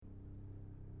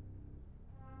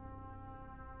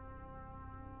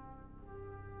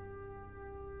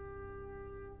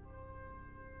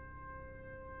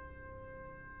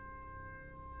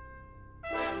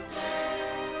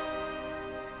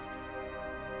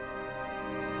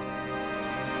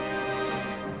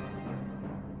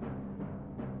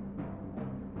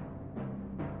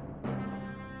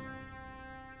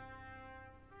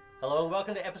Hello and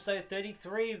welcome to episode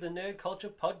 33 of the Nerd Culture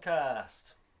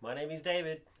Podcast. My name is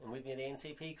David, and with me the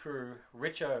NCP crew,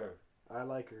 Richo. I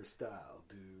like her style,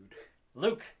 dude.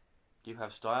 Luke. Do you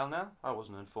have style now? I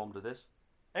wasn't informed of this.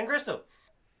 And Crystal.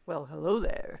 Well, hello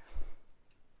there.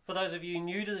 For those of you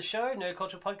new to the show, Nerd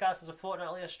Culture Podcast is a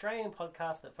fortnightly Australian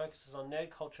podcast that focuses on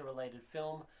nerd culture related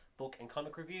film, book and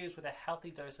comic reviews with a healthy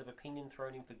dose of opinion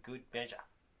thrown in for good measure.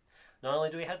 Not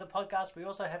only do we have the podcast, we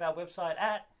also have our website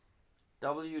at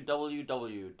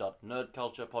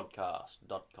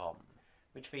www.nerdculturepodcast.com,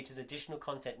 which features additional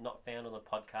content not found on the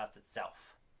podcast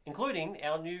itself, including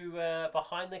our new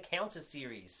Behind the Counter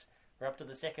series. We're up to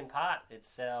the second part.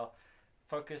 It's our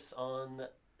focus on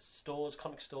stores,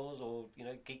 comic stores, or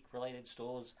geek-related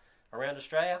stores around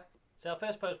Australia. So our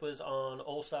first post was on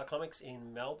All Star Comics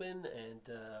in Melbourne, and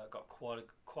got quite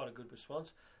a good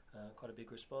response, quite a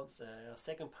big response. Our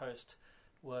second post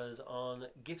was on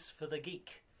Gifts for the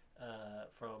Geek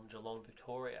from Geelong,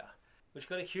 Victoria, which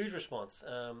got a huge response.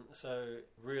 So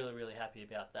really happy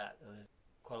about that. There's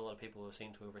quite a lot of people who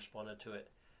seem to have responded to it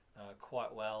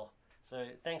quite well. So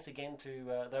thanks again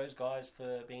to those guys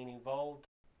for being involved.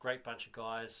 Great bunch of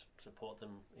guys. Support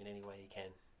them in any way you can.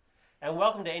 And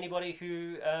welcome to anybody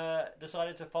who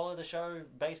decided to follow the show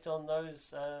based on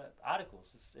those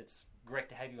articles. It's great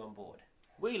to have you on board.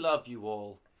 We love you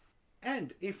all.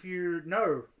 And if you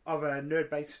know of a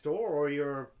nerd-based store, or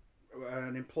you're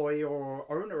an employee or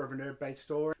owner of a nerd-based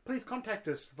store, please contact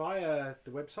us via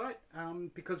the website,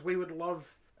 because we would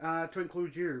love to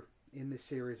include you in this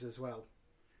series as well.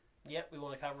 Yep, we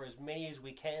want to cover as many as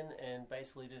we can and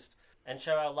basically and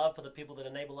show our love for the people that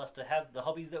enable us to have the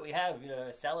hobbies that we have,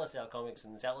 sell us our comics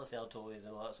and sell us our toys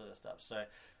and all that sort of stuff. So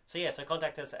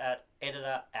contact us at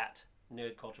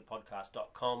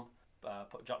editor@nerdculturepodcast.com.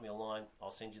 Drop me a line,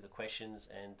 I'll send you the questions,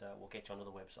 and we'll get you onto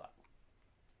the website.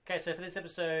 Okay, so for this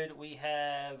episode, we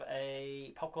have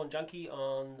a popcorn junkie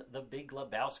on The Big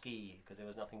Lebowski, because there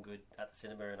was nothing good at the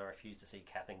cinema and I refused to see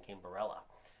Kath and Kim Barella.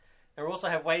 And we also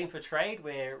have Waiting for Trade,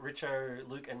 where Richo,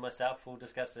 Luke, and myself will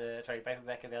discuss a trade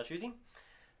paperback of our choosing.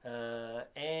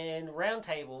 And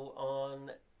Roundtable on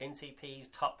NCP's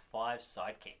top 5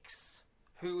 sidekicks.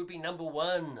 Who would be number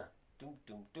 1? Doom,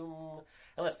 doom, doom.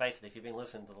 And let's face it, if you've been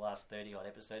listening to the last 30-odd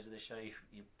episodes of this show,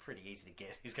 you're pretty easy to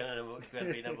guess who's going to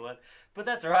be number 1. But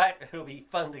that's all right. It'll be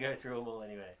fun to go through them all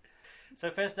anyway.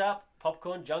 So first up,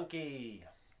 Popcorn Junkie.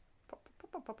 Pop,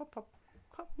 pop, pop, pop, pop, pop,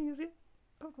 pop music.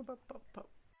 Pop, pop, pop, pop, pop.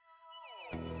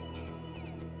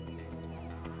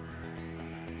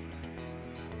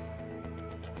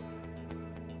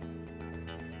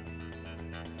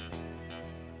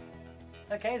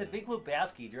 Okay, The Big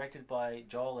Lebowski, directed by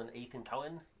Joel and Ethan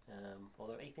Coen,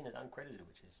 although Ethan is uncredited,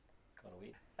 which is kind of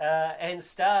weird. And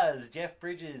stars Jeff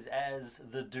Bridges as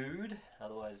the Dude,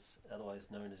 otherwise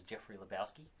known as Jeffrey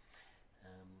Lebowski.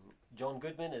 John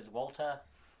Goodman as Walter,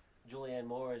 Julianne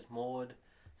Moore as Maud,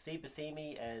 Steve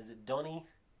Buscemi as Donnie.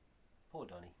 Poor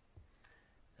Donnie.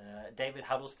 David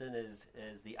Huddleston as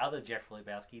the other Jeffrey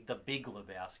Lebowski, the Big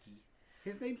Lebowski.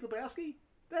 His name's Lebowski?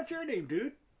 That's your name,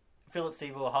 dude. Philip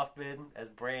Seymour Hoffman as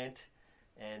Brandt,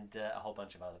 and a whole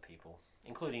bunch of other people,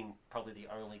 including probably the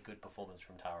only good performance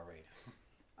from Tara Reid.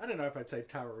 I don't know if I'd say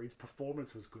Tara Reid's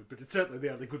performance was good, but it's certainly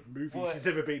the only good movie she's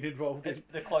ever been involved in. It's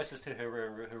the closest to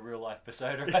her real-life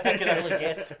persona I can only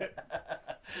guess.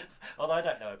 Although I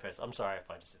don't know her personally. I'm sorry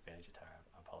if I just offended you, Tara.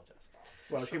 I apologise.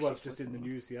 Well, she was just in the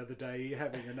news the other day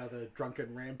having another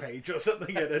drunken rampage or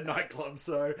something at a nightclub,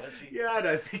 so yeah, I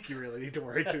don't think you really need to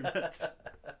worry too much.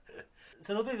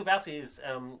 So The Big Lebowski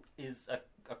is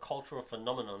a cultural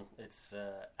phenomenon. It's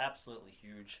absolutely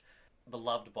huge,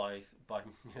 beloved by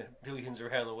billions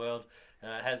around the world.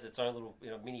 It has its own little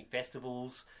mini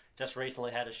festivals. Just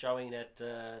recently had a showing at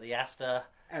the Astor.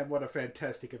 And what a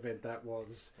fantastic event that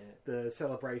was. Yeah. The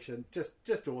celebration,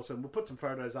 just awesome. We'll put some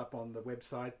photos up on the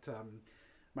website.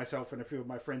 Myself and a few of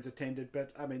my friends attended,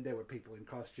 but I mean, there were people in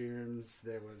costumes.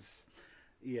 There was...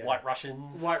 Yeah. White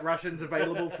Russians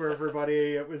available for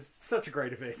everybody. It was such a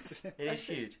great event. It is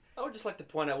huge. I would just like to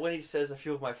point out, when he says a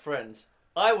few of my friends,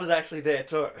 I was actually there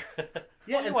too.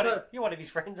 Yeah, you're one of his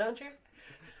friends, aren't you?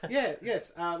 Yeah,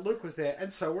 yes. Luke was there,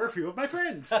 and so were a few of my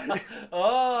friends.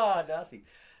 Oh, nasty.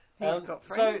 He's got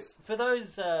friends. So, for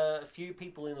those few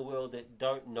people in the world that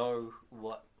don't know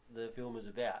what the film is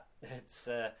about, it's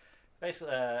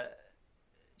basically...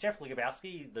 Jeff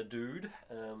Lebowski, the Dude,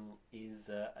 is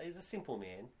a simple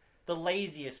man, the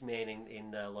laziest man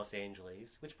in Los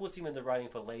Angeles, which puts him in the running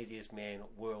for laziest man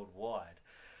worldwide.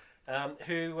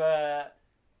 Who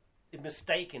is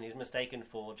mistaken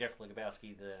for Jeff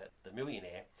Lebowski, the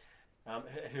millionaire,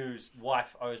 whose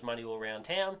wife owes money all around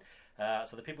town.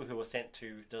 So the people who were sent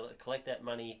to collect that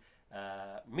money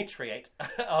mitriate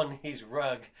on his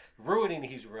rug, ruining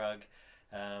his rug,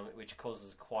 which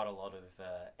causes quite a lot of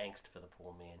angst for the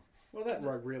poor man. Well, that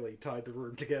rug really tied the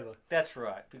room together. That's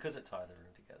right, because it tied the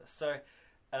room together. So,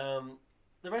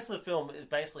 the rest of the film is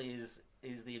basically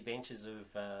is the adventures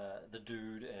of the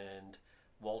dude and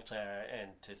Walter,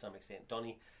 and to some extent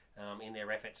Donnie, in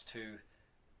their efforts to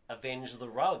avenge the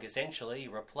rug, essentially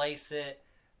replace it.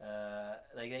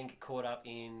 They then get caught up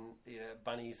in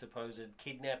Bunny's supposed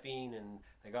kidnapping, and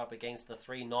they go up against the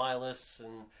three nihilists,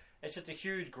 and it's just a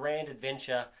huge grand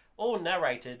adventure, all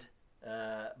narrated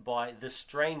by the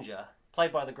Stranger,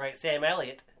 played by the great Sam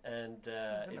Elliott, and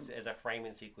as a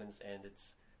framing sequence, and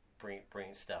it's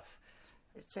brilliant stuff.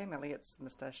 Sam Elliott's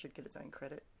moustache should get its own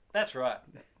credit. That's right.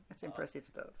 That's impressive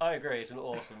stuff. I agree. It's an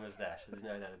awesome moustache. There's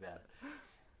no doubt about it.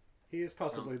 He is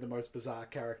possibly the most bizarre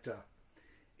character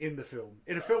in the film.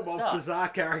 In a film of bizarre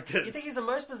characters. You think he's the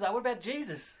most bizarre? What about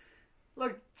Jesus?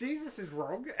 Look, Jesus is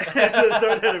wrong. There's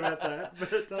no doubt about that.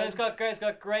 But, so it's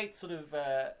got great sort of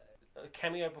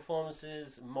cameo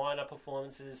performances, minor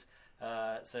performances.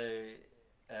 So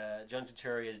John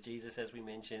Turturro as Jesus, as we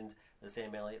mentioned, the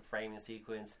Sam Elliott framing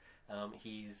sequence.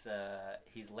 He's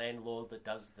landlord that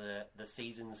does the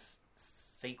seasons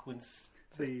sequence.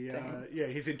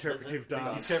 His interpretive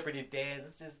dance. The interpretive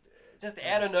dance. It's just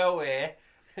out of nowhere.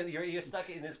 You're stuck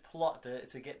in this plot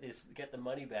to get the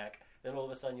money back. Then all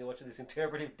of a sudden you're watching this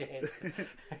interpretive dance.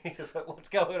 He's just like, what's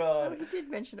going on? Oh, he did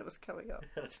mention it was coming up.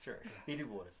 That's true. He did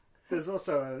warn us. There's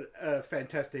also a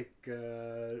fantastic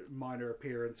minor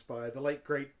appearance by the late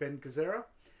great Ben Gazzara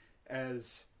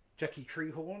as Jackie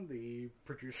Treehorn, the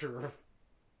producer of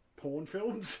porn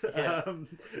films. Yeah.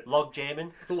 Log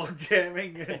jamming. Log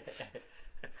jamming.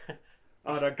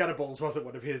 Oh no, Gutterballs wasn't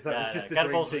one of his. That was just the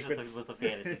dream sequence. Was the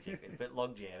fantasy sequence, but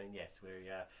log jamming, yes,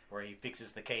 where he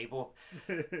fixes the cable.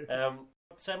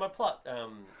 So my plot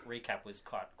recap was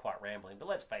quite rambling, but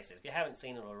let's face it, if you haven't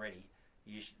seen it already,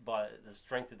 you should, by the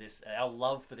strength of this, our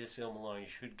love for this film alone, you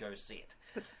should go see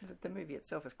it. But the movie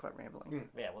itself is quite rambling.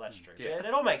 Yeah, well that's true. Yeah. But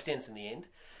it all makes sense in the end.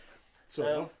 Sort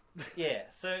of. Yeah,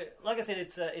 so like I said,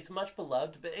 it's much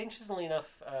beloved. But interestingly enough,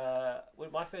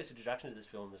 my first introduction to this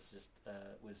film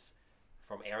was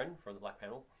from Aaron from the Black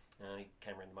Panel. He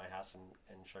came around to my house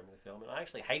and showed me the film, and I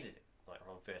actually hated it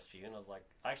on first view. And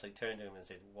I actually turned to him and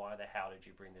said, "Why the hell did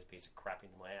you bring this piece of crap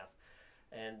into my house?"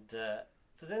 And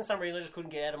for then some reason I just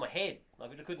couldn't get it out of my head. I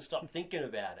just couldn't stop thinking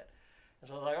about it. And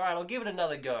so I was like, all right, I'll give it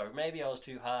another go. Maybe I was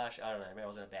too harsh. I don't know. Maybe I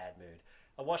was in a bad mood.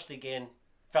 I watched it again,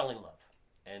 fell in love.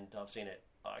 And I've seen it,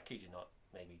 I kid you not,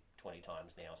 maybe 20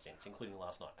 times now since, including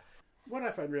last night. What I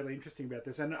find really interesting about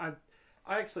this, and I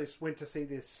actually went to see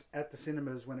this at the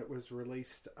cinemas when it was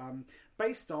released,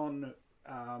 based on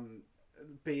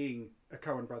being a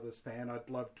Coen Brothers fan. I'd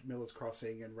loved Miller's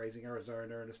Crossing and Raising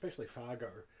Arizona, and especially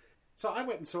Fargo. So I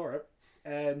went and saw it,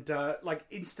 and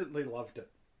instantly loved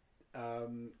it.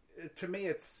 To me,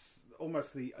 it's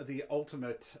almost the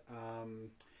ultimate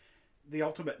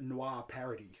noir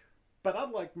parody. But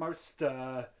unlike most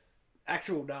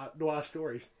actual noir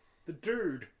stories, the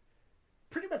dude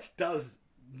pretty much does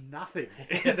nothing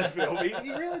in the film.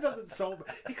 He really doesn't solve.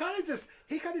 He kind of just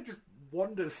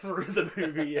wanders through the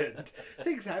movie, and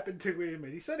things happen to him,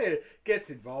 and he sort of gets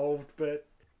involved. But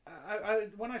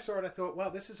when I saw it, I thought, wow,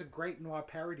 this is a great noir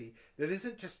parody that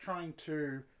isn't just trying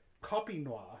to copy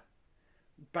noir,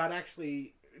 but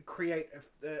actually create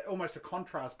almost a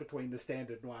contrast between the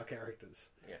standard noir characters.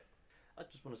 Yeah. I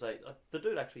just want to say, the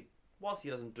dude actually, whilst he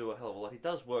doesn't do a hell of a lot, he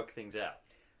does work things out.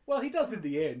 Well, he does in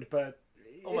the end, but...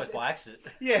 Almost by accident.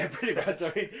 Yeah, pretty much.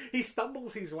 I mean, he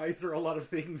stumbles his way through a lot of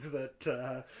things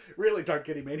that really don't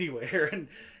get him anywhere, and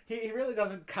he really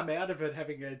doesn't come out of it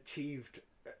having achieved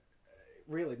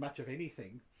really much of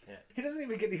anything. Yeah. He doesn't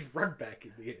even get his rug back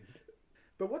in the end.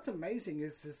 But what's amazing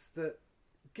is that,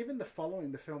 given the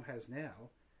following the film has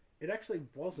now, it actually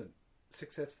wasn't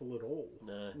successful at all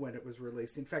when it was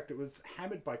released. In fact, it was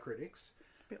hammered by critics,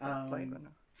 A bit like Blade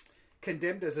Runner.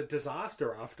 condemned as a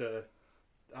disaster after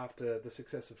the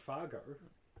success of Fargo.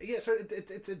 Yeah, so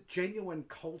it's a genuine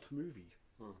cult movie,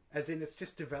 as in it's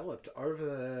just developed over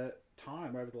the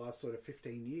time, over the last sort of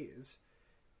 15 years.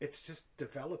 It's just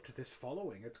developed this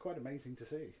following. It's quite amazing to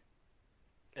see.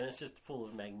 And it's just full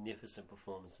of magnificent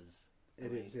performances.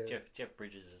 It is, yeah. Jeff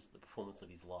Bridges is the performance of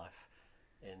his life.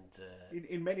 And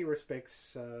in many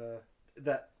respects,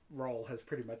 that role has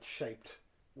pretty much shaped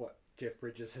what Jeff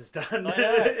Bridges has done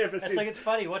ever since. It's like, it's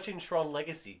funny watching Tron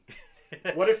Legacy.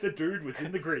 What if the dude was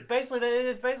in the grid? Basically,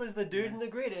 it's the dude in the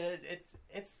grid, and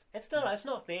it's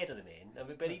not fair to the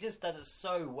man. But he just does it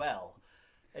so well.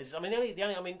 I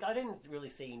didn't really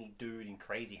see any dude in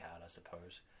Crazy Heart, I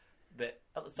suppose. But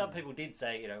some people did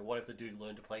say, what if the dude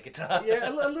learned to play guitar? Yeah,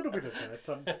 a little bit of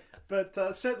that.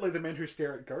 But certainly the Men Who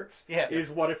Stare at Goats is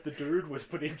what if the dude was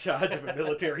put in charge of a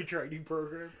military training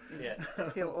program.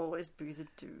 Yeah. He'll always be the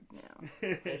dude now.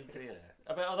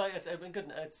 But although it's been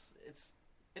good,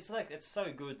 it's like it's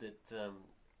so good that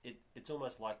it's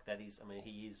almost like that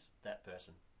he is that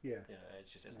person. Yeah.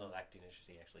 It's not acting; it's just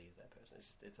he actually is that person.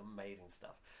 It's amazing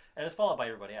stuff, and it's followed by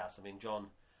everybody else. I mean, John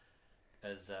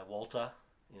as Walter.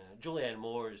 Julianne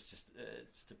Moore is just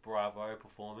a bravo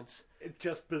performance. It's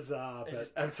just bizarre,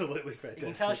 but absolutely fantastic. You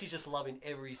can tell she's just loving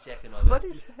every second of it. What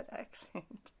is that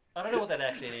accent? I don't know what that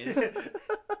accent is.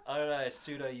 I don't know,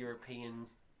 pseudo-European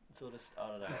sort of. I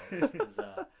don't know. It's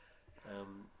bizarre.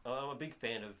 I'm a big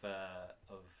fan of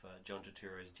John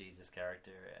Turturro's Jesus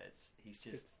character. He's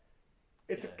just.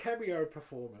 It's a cameo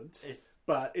performance,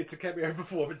 but it's a cameo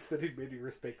performance that, in many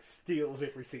respects, steals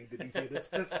every scene that he's in. It's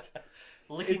just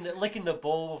licking the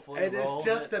ball before he rolls.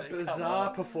 It's just a bizarre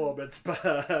performance,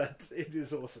 but it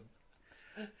is awesome.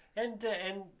 And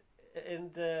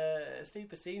Steve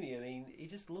Buscemi, he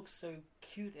just looks so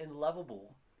cute and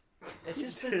lovable. It's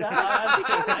just bizarre.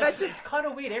 It's kind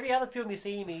of weird. Every other film you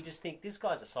see him, you just think this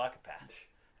guy's a psychopath.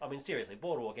 I mean, seriously,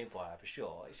 Boardwalk Empire for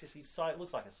sure. It's just he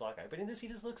looks like a psycho, but in this he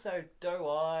just looks so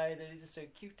doe-eyed and he's just so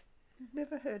cute.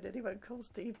 Never heard anyone call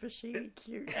Steve Buscemi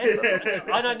cute. And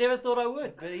I never thought I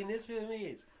would, but in this film he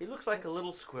is. He looks like a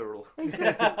little squirrel.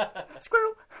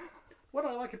 Squirrel. What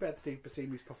I like about Steve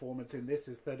Buscemi's performance in this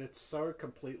is that it's so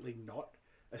completely not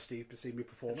a Steve Buscemi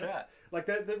performance. That's right. Like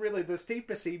the Steve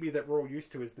Buscemi that we're all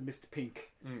used to is the Mr.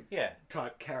 Pink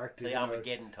type character, the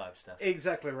Armageddon type stuff.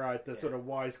 Exactly right. The sort of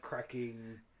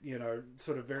wisecracking,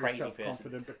 sort of very crazy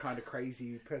self-confident but kind of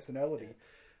crazy personality.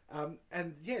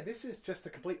 And this is just the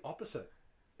complete opposite.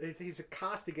 He's a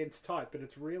cast against type, but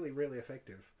it's really, really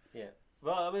effective. Yeah.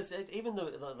 Well, it's even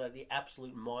the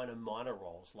absolute minor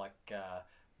roles, like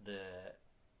the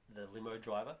limo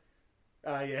driver.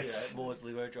 Yes. Moore's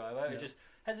limo driver. It just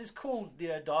has this cool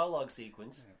dialogue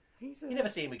sequence. You never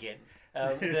see him again.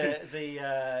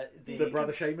 The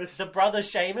brother Seamus. The brother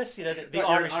Seamus, the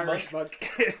Irish monk.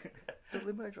 The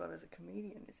limo driver's a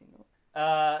comedian, is he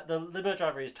not? The limo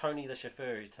driver is Tony the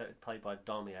chauffeur, who's played by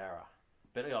Dom Miara.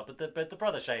 But the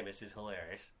brother Seamus is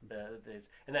hilarious.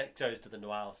 And that goes to the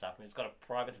noir stuff. I mean, it's got a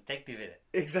private detective in it.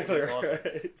 Exactly right. Awesome.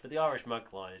 So the Irish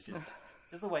monk line is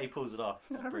just the way he pulls it off.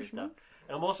 It's pretty stuff.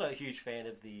 And I'm also a huge fan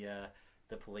of the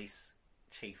police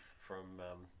chief from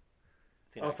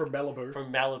from Malibu.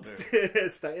 From Malibu.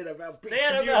 Staying about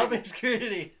Big's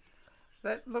community.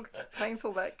 That looked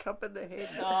painful, that cup in the head.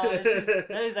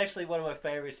 That is actually one of my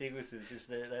favourite sequences, just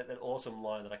that awesome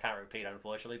line that I can't repeat,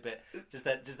 unfortunately, but just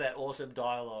that awesome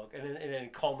dialogue, and then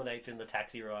it culminates in the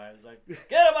taxi ride. It's like,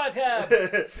 get out of my cab!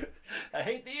 I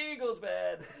hate the Eagles,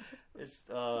 man! It's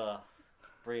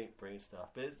brilliant stuff,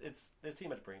 but there's too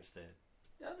much brilliance to it.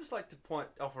 Yeah, I'd just like to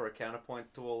offer a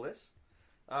counterpoint to all this.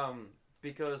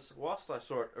 Because whilst I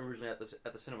saw it originally at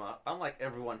the cinema, unlike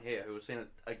everyone here who has seen it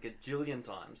a gajillion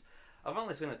times, I've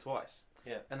only seen it twice.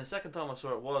 Yeah. And the second time I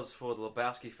saw it was for the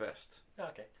Lebowski Fest.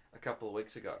 Okay. A couple of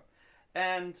weeks ago.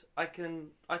 And I can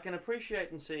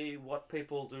appreciate and see what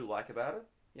people do like about it.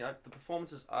 The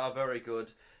performances are very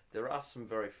good. There are some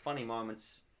very funny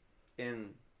moments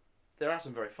in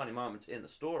the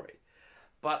story.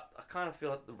 But I kind of feel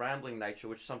like the rambling nature,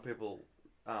 which some people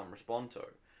respond to,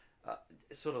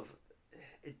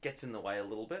 it gets in the way a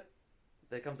little bit.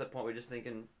 There comes that point where you're just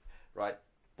thinking, right,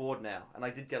 bored now. And I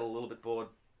did get a little bit bored,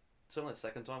 certainly the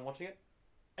second time watching it.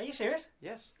 Are you serious?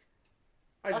 Yes.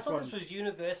 I thought this was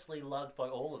universally loved by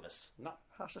all of us. No.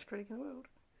 Harshest critic in the world.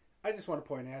 I just want to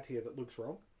point out here that Luke's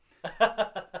wrong.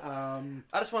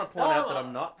 I just want to point out that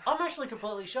I'm not. I'm actually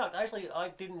completely shocked. Actually, I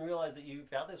didn't realise that you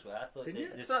felt this way. I thought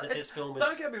this film was...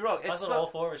 Don't get me wrong. I thought all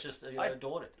four of us just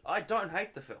adored it. I don't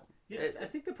hate the film. Yeah, I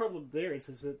think the problem there is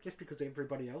that just because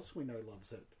everybody else we know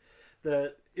loves it,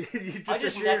 that you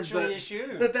just naturally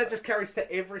assume that just carries to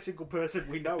every single person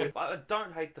we know. I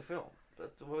don't hate the film.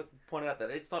 Point out that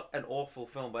it's not an awful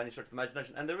film by any stretch of the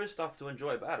imagination, and there is stuff to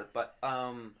enjoy about it. But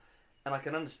and I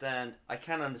can understand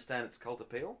its cult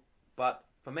appeal, but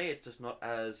for me, it's just not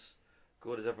as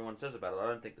good as everyone says about it. I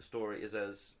don't think the story is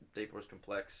as deep or as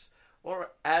complex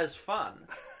or as fun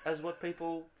as what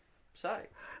people say.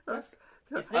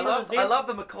 I love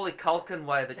the Macaulay Culkin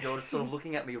way that you're sort of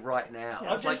looking at me right now.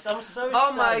 I'm so stunned.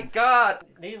 Oh my god!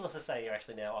 Needless to say, you're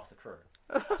actually now off the crew.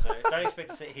 So don't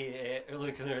expect to sit here,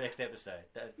 Luke, in the next episode.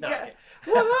 No, yeah.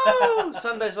 Woohoo!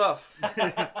 Sundays off.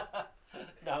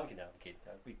 No, I'm kidding.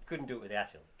 No, we couldn't do it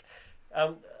without you.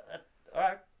 All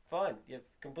right, fine. You've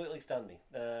completely stunned me.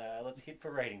 Let's hit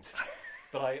for ratings.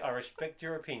 But I respect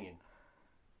your opinion.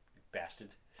 bastard.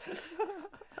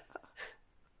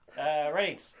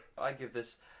 Ratings. I give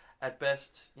this, at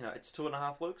best, it's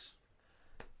 2.5 Lukes.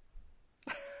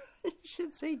 You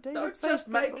should see David's Don't face. just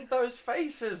make people. those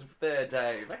faces there,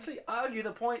 Dave. Actually argue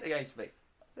the point against me.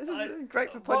 This is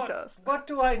great for podcast. What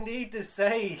do I need to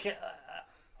say?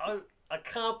 I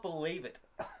can't believe it.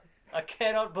 I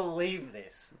cannot believe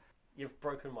this. You've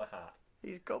broken my heart.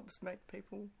 These gobsmacked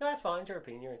people. No, that's fine. It's your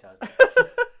opinion. You're entitled.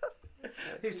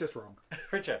 He's just wrong.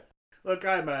 Richard. Look,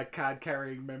 I'm a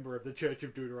card-carrying member of the Church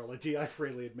of Deuterology. I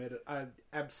freely admit it. I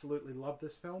absolutely love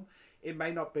this film. It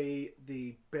may not be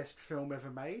the best film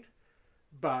ever made,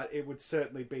 but it would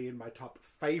certainly be in my top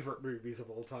favourite movies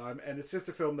of all time. And it's just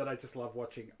a film that I just love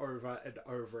watching over and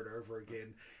over and over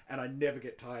again. And I never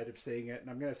get tired of seeing it. And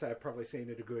I'm going to say I've probably seen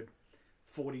it a good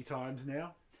 40 times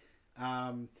now.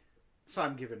 So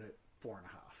I'm giving it 4.5.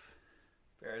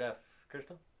 Fair enough.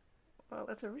 Crystal? Well,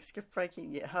 that's a risk of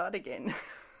breaking your heart again.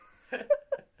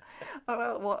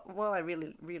 Well, while I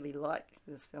really, really like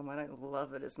this film, I don't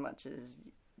love it as much as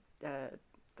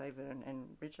David and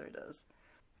Richo does.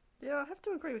 Yeah, I have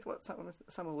to agree with what some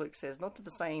of Luke says, not to the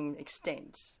same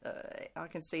extent. I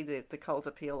can see the cult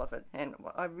appeal of it, and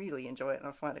I really enjoy it, and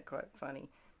I find it quite funny.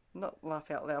 Not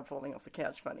laugh out loud falling off the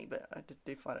couch funny, but I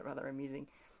do find it rather amusing.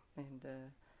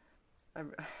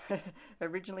 And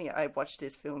originally I watched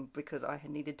this film because I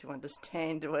had needed to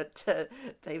understand what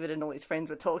David and all his friends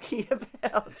were talking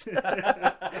about.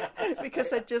 Because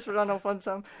they'd just run off on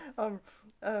some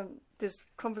this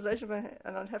conversation,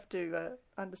 and I'd have to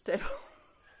understand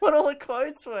what all the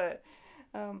quotes were.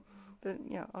 But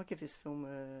yeah, I'll give this film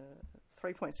a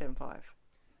 3.75.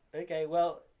 Okay,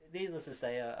 well, needless to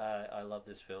say, I love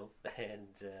this film, and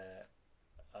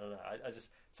I don't know. I just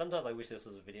sometimes I wish this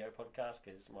was a video podcast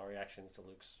because my reactions to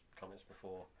Luke's comments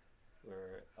before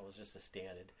I was just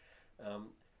astounded.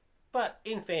 But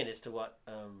in fairness to what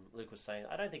Luke was saying,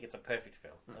 I don't think it's a perfect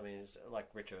film. I mean, it's, like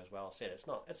Richard as well said, it's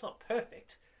not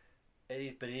perfect. It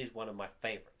is, but it is one of my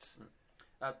favourites.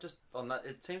 Just on that,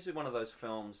 it seems to be one of those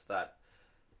films that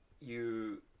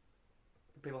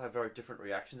people have very different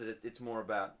reactions. It's more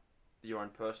about your own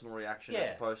personal reaction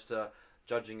as opposed to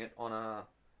judging it on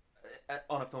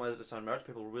a film as its own merits.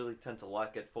 People really tend to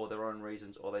like it for their own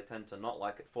reasons, or they tend to not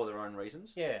like it for their own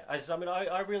reasons. Yeah,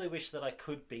 I really wish that I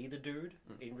could be the dude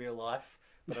in real life,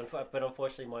 but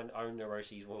unfortunately my own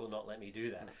neuroses will not let me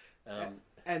do that.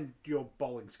 And your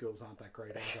bowling skills aren't that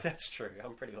great either. That's true.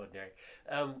 I'm pretty ordinary.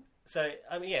 So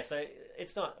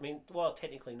it's not. I mean, while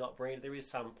technically not branded, there is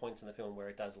some points in the film where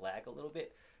it does lag a little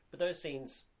bit, but those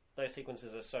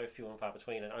sequences are so few and far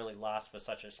between, and only last for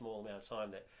such a small amount of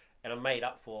time and are made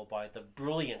up for by the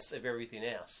brilliance of everything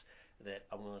else, that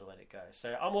I'm willing to let it go.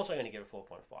 So I'm also going to give it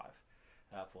 4.5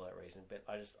 for that reason. But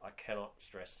I cannot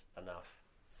stress enough,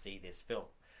 see this film.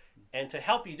 And to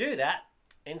help you do that,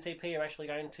 NCP are actually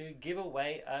going to give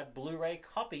away a Blu-ray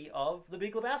copy of The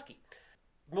Big Lebowski.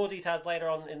 More details later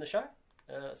on in the show.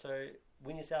 So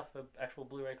win yourself an actual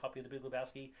Blu-ray copy of The Big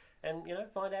Lebowski, and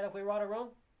find out if we're right or wrong.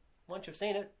 Once you've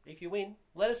seen it, if you win,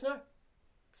 let us know.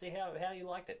 See how you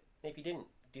liked it. And if you didn't,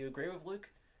 do you agree with Luke?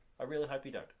 I really hope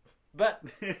you don't. But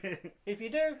if you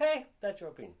do, hey, that's your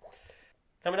opinion.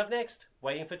 Coming up next,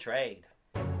 Waiting for Trade.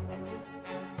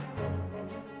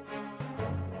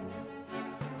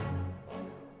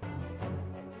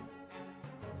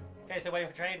 Okay, so Waiting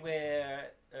for Trade,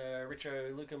 where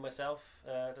Richo, Luke and myself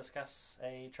discuss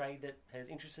a trade that has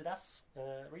interested us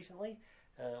recently.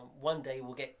 One day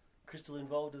we'll get Crystal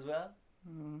involved as well.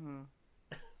 Mm-hmm.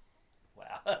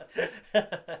 Wow.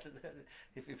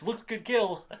 if Luke could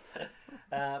kill.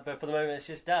 But for the moment it's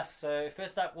just us. So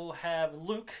first up we'll have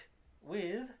Luke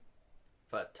with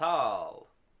Fatale.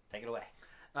 Take it away.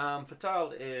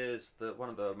 Fatale is one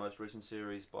of the most recent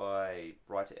series by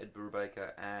writer Ed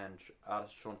Brubaker and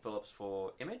artist Sean Phillips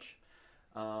for Image.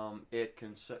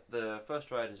 The first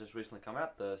trade has just recently come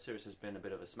out. The series has been a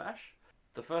bit of a smash.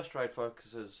 The first trade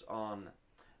focuses on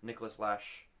Nicholas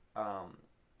Lash,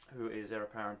 who is heir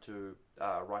apparent to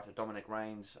writer Dominic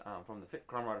Raines,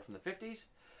 crime writer from the 50s.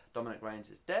 Dominic Raines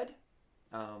is dead,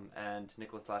 and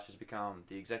Nicholas Lash has become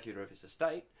the executor of his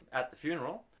estate. At the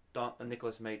funeral,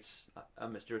 Nicholas meets a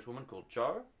mysterious woman called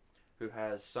Jo, who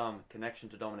has some connection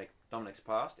to Dominic's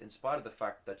past, in spite of the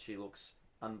fact that she looks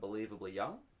unbelievably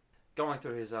young. Going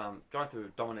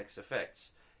through Dominic's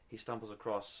effects, he stumbles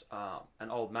across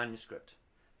an old manuscript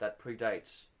that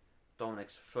predates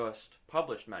Dominic's first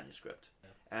published manuscript,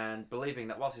 and believing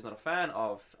that whilst he's not a fan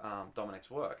of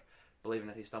Dominic's work, believing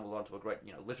that he stumbled onto a great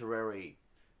literary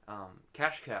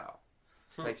cash cow,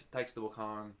 takes the book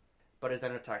home, but is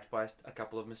then attacked by a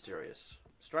couple of mysterious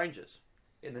strangers.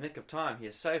 In the nick of time, he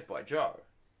is saved by Jo,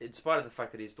 in spite of the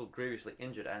fact that he's still grievously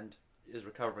injured and is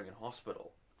recovering in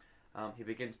hospital, he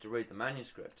begins to read the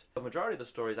manuscript. The majority of the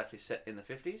story is actually set in the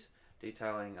 50s,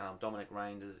 detailing Dominic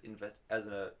Raines as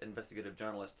an investigative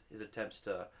journalist, his attempts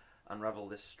to unravel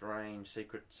this strange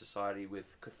secret society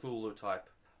with Cthulhu-type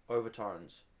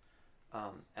overtones,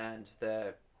 and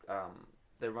their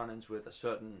run-ins with a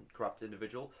certain corrupt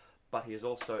individual, but he is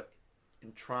also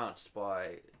entranced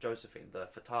by Josephine, the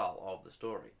fatale of the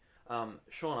story.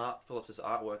 Sean Phillips'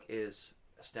 artwork is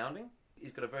astounding.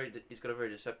 He's got a very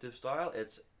deceptive style.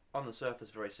 It's on the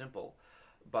surface very simple,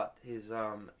 but his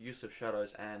use of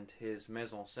shadows and his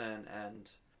mise en scène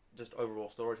and just overall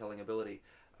storytelling ability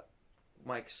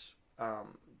makes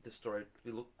this story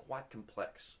look quite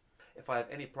complex. If I have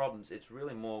any problems, it's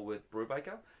really more with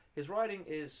Brubaker. His writing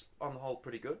is, on the whole,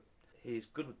 pretty good. He's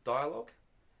good with dialogue,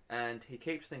 and he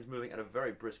keeps things moving at a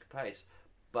very brisk pace.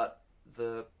 But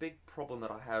the big problem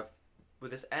that I have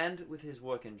with this, and with his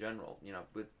work in general,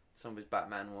 with some of his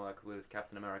Batman work, with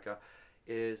Captain America,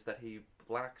 is that he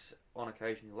lacks, on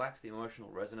occasion, the emotional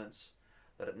resonance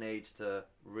that it needs to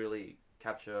really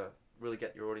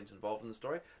get your audience involved in the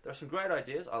story. There are some great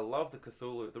ideas. I love the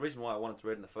Cthulhu. The reason why I wanted to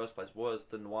read it in the first place was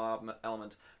the noir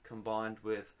element combined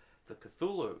with the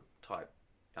Cthulhu type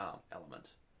element,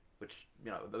 which,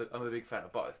 I'm a big fan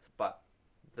of both. But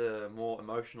the more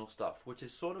emotional stuff, which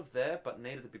is sort of there but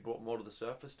needed to be brought more to the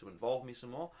surface to involve me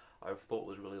some more, I thought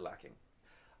was really lacking.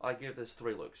 I give this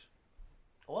 3 Lukes.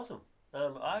 Awesome.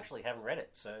 I actually haven't read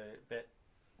it, but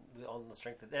on the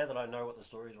strength of now that I know what the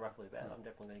story is roughly about, I'm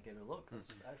definitely going to give it a look. It's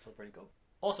actually pretty cool.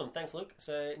 Awesome, thanks, Luke.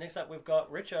 So next up, we've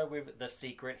got Richo with The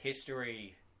Secret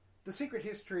History. The Secret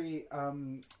History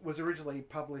was originally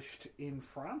published in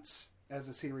France as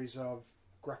a series of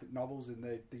graphic novels in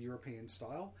the European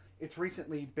style. It's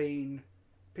recently been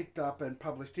picked up and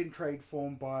published in trade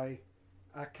form by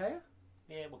Archaea.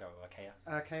 Yeah, we'll go with Archaea.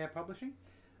 Archaea Publishing.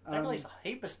 They release a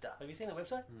heap of stuff. Have you seen the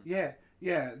website? Yeah.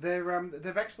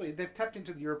 They've tapped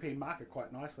into the European market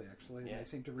quite nicely, actually. Yeah. They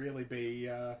seem to really be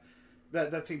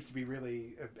that seems to be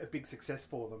really a big success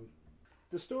for them.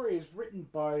 The story is written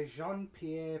by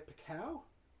Jean-Pierre Picau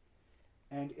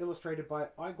and illustrated by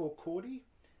Igor Kordy,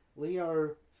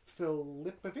 Leo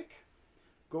Filipovic,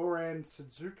 Goran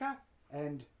Suzuka,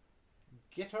 and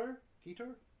Geto.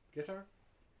 Doesn't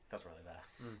really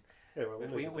matter. Yeah,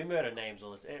 well, we murder names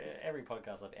all the time. Every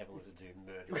podcast I've ever listened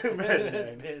to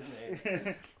murder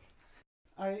names.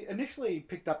 I initially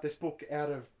picked up this book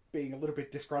out of being a little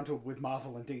bit disgruntled with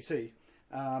Marvel and DC,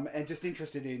 and just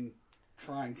interested in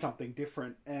trying something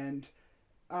different. And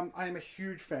I am a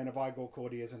huge fan of Igor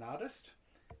Kordy as an artist.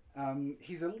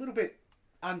 He's a little bit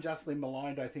unjustly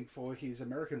maligned, I think, for his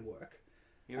American work.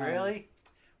 You really?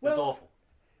 Well, it's awful.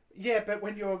 Yeah, but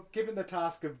when you're given the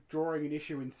task of drawing an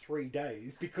issue in 3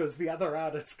 days because the other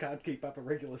artists can't keep up a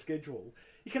regular schedule,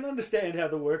 you can understand how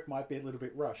the work might be a little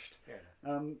bit rushed.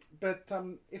 Yeah. But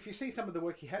if you see some of the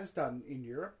work he has done in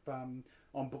Europe,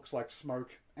 on books like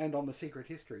Smoke and on The Secret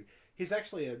History, he's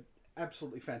actually an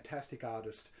absolutely fantastic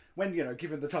artist when,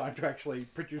 given the time to actually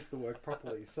produce the work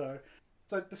properly. So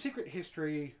The Secret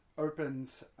History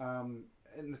opens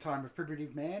in the time of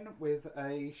primitive man with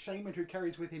a shaman who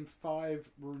carries with him 5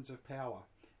 runes of power.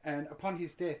 And upon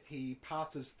his death, he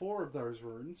passes 4 of those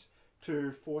runes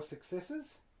to 4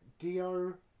 successors,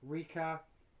 Dio, Rika,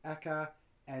 Akka,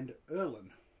 and Erlin.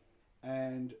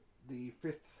 And the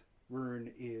 5th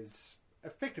rune is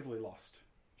effectively lost.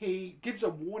 He gives a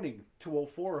warning to all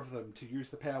 4 of them to use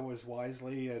the powers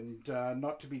wisely and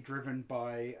not to be driven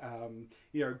by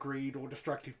greed or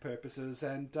destructive purposes.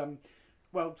 And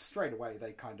straight away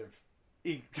they kind of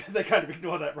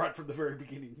ignore that right from the very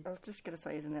beginning. I was just going to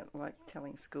say, isn't that like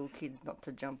telling school kids not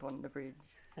to jump on the bridge?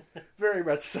 Very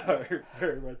much so.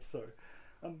 Very much so.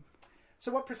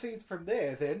 So what proceeds from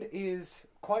there then is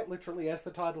quite literally, as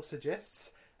the title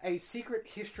suggests, A Secret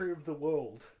History of the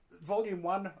World. Volume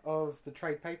 1 of the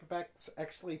trade paperbacks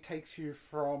actually takes you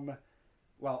from,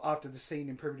 after the scene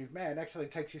in Primitive Man, actually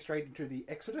takes you straight into the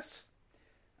Exodus,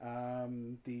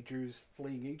 the Jews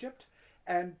fleeing Egypt,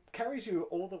 and carries you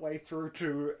all the way through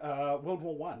to World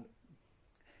War One.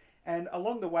 And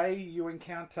along the way, you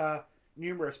encounter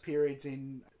numerous periods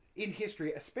in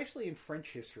history, especially in French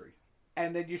history.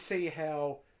 And then you see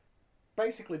how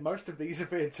basically most of these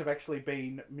events have actually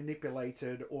been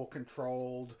manipulated or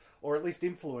controlled, or at least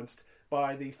influenced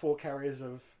by the 4 carriers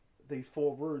of these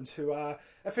 4 runes, who are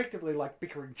effectively like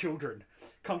bickering children,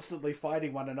 constantly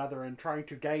fighting one another and trying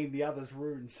to gain the other's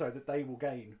runes so that they will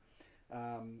gain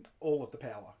all of the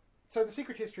power. So The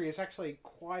Secret History is actually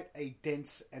quite a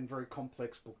dense and very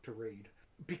complex book to read.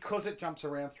 Because it jumps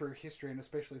around through history, and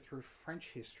especially through French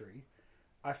history,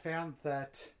 I found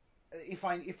that if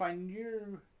I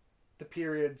knew the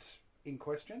periods in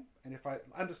question, and if I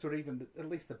understood even at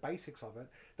least the basics of it,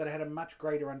 that I had a much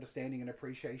greater understanding and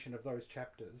appreciation of those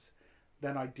chapters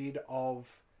than I did of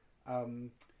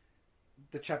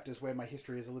the chapters where my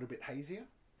history is a little bit hazier.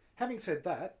 Having said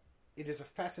that, it is a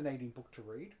fascinating book to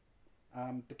read.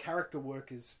 The character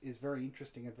work is very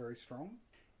interesting and very strong,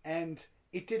 and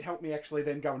it did help me actually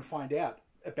then go and find out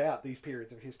about these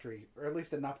periods of history, or at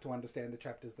least enough to understand the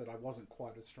chapters that I wasn't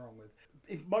quite as strong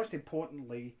with. Most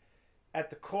importantly, at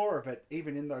the core of it,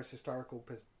 even in those historical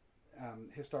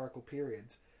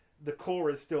periods, the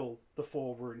core is still the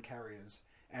 4 rune carriers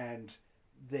and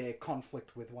their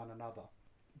conflict with one another.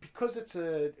 Because it's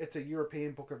a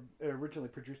European book originally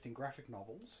produced in graphic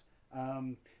novels,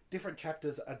 different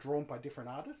chapters are drawn by different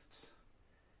artists,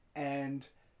 and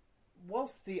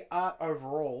whilst the art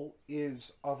overall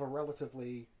is of a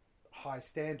relatively high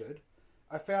standard,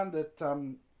 I found that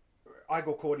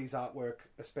Igor Cordy's artwork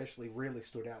especially really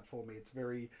stood out for me. It's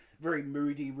very, very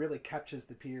moody, really captures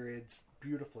the periods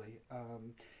beautifully.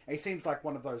 And he seems like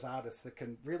one of those artists that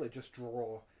can really just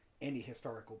draw any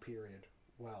historical period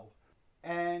well.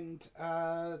 And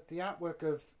the artwork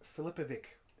of Filipovic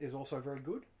is also very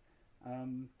good.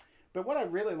 But what I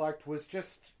really liked was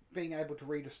just being able to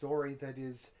read a story that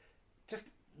is just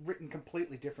written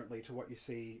completely differently to what you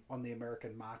see on the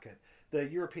American market. The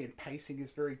European pacing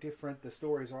is very different. The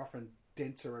stories are often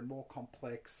denser and more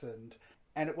complex, and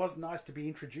it was nice to be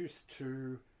introduced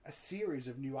to a series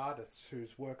of new artists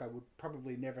whose work I would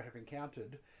probably never have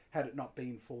encountered had it not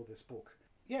been for this book.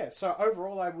 Yeah, so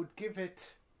overall I would give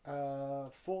it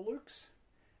 4 Lukes,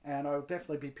 and I'll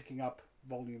definitely be picking up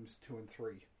volumes 2 and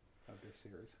 3 of this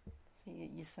series. So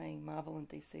you're saying Marvel and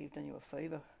DC have done you a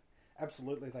favour?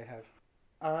 Absolutely, they have.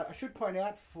 I should point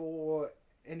out for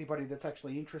anybody that's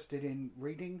actually interested in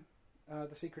reading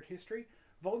The Secret History,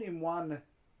 Volume 1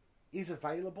 is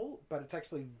available, but it's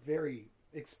actually very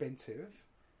expensive.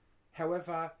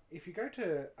 However, if you go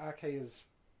to Archaea's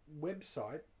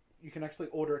website, you can actually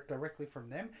order it directly from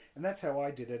them, and that's how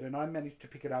I did it, and I managed to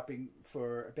pick it up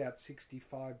for about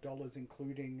 $65,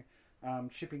 including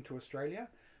shipping to Australia.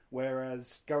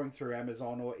 Whereas going through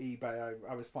Amazon or eBay,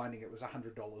 I was finding it was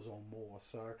 $100 or more.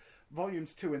 So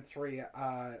volumes 2 and 3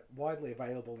 are widely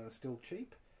available and are still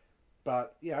cheap.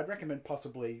 But yeah, I'd recommend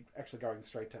possibly actually going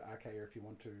straight to Archaea if you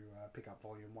want to pick up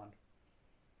volume 1.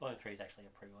 Volume 3 is actually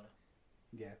a pre-order.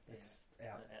 Yeah, it's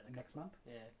out next month.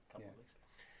 Yeah, a couple of weeks.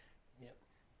 Yep.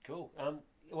 Cool.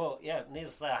 Well, yeah,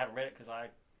 needless to say, I haven't read it because I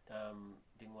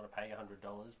didn't want to pay $100,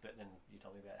 but then you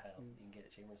told me about how you can get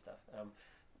it cheaper and stuff.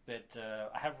 But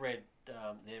I have read.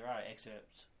 There are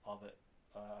excerpts of it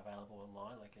available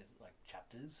online, like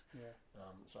chapters. Yeah.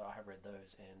 So I have read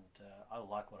those, and I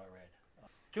like what I read.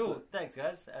 Cool. So, thanks,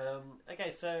 guys. Okay,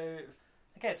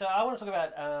 so I want to talk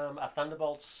about a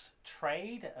Thunderbolts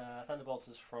trade. Thunderbolts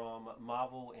is from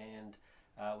Marvel and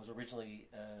was originally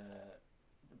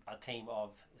a team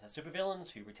of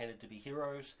supervillains who pretended to be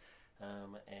heroes,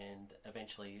 and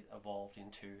eventually evolved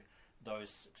into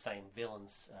those same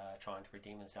villains trying to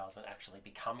redeem themselves and actually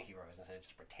become heroes instead of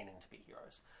just pretending to be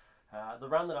heroes. The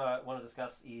run that I want to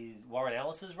discuss is Warren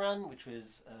Ellis's run, which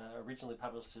was originally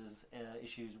published as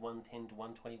issues 110 to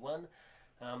 121.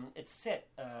 It's set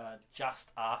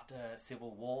just after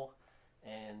Civil War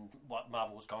and what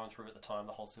Marvel was going through at the time,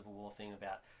 the whole Civil War thing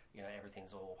about,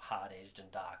 everything's all hard-edged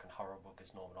and dark and horrible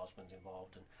because Norman Osborn's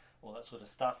involved and all that sort of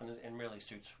stuff, and really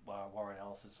suits Warren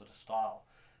Ellis's sort of style.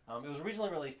 It was originally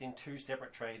released in 2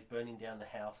 separate trades, Burning Down the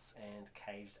House and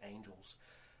Caged Angels.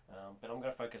 But I'm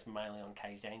going to focus mainly on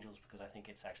Caged Angels because I think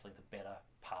it's actually the better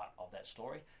part of that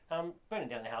story. Burning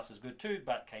Down the House is good too,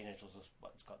 but Caged Angels is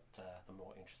what's got the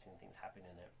more interesting things happening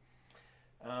in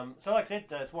there. So like I said,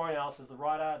 it's Warren Ellis as the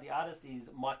writer. The artist is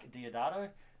Mike Deodato,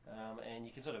 and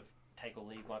you can sort of take or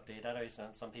leave Mike Deodato.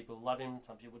 Some people love him,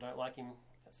 some people don't like him.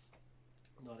 That's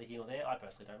neither here nor there. I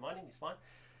personally don't mind him, he's fine.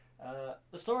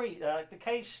 The story, the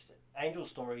Caged Angel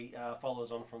story,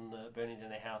 follows on from the Burning Down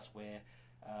the House, where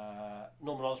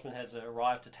Norman Osborn has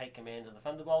arrived to take command of the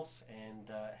Thunderbolts and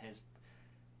has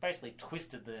basically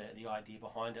twisted the idea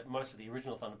behind it. Most of the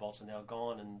original Thunderbolts are now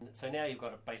gone, and so now you've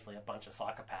got basically a bunch of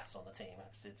psychopaths on the team.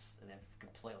 They've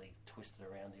completely twisted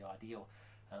around the ideal.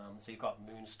 So you've got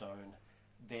Moonstone,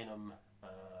 Venom,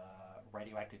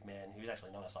 Radioactive Man, who's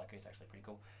actually not a psycho, he's actually pretty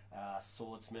cool,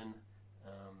 Swordsman,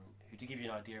 who, to give you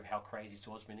an idea of how crazy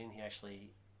Swordsman is,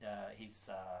 he's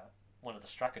one of the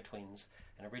Strucker twins,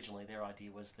 and originally their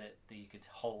idea was that they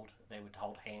would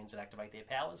hold hands and activate their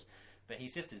powers, but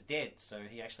his sister's dead, so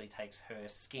he actually takes her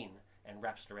skin and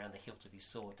wraps it around the hilt of his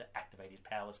sword to activate his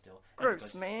powers still.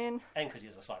 Gross, man. And because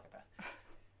he's a psychopath.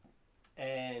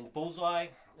 and Bullseye,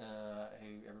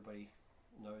 who everybody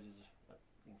knows is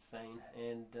insane,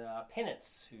 and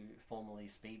Penance, who formerly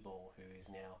Speedball, who is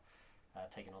now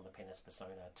taken on the Penance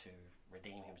persona to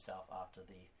redeem himself after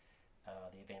the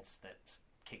events that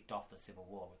kicked off the Civil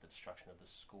War with the destruction of the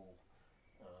school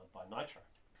by Nitro.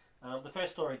 The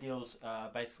first story deals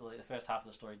basically the first half of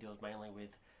the story deals mainly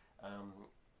with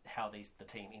how the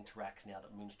team interacts now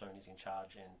that Moonstone is in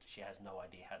charge, and she has no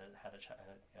idea how to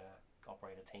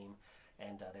operate a team,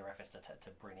 and their efforts to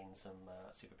bring in some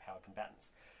superpowered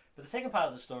combatants. But the second part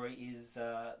of the story is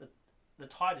the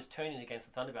tide is turning against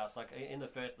the Thunderbolts. Like in the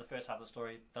first half of the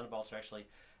story, Thunderbolts are actually,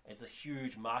 it's a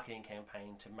huge marketing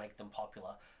campaign to make them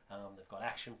popular. They've got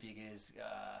action figures.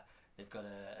 They've got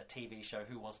a TV show,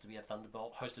 Who Wants to Be a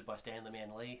Thunderbolt, hosted by Stan the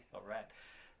Man Lee. All right.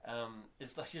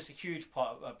 It's just a huge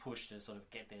push to sort of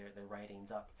get their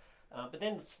ratings up. But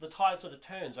then the tide sort of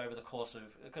turns over the course of,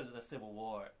 because of the Civil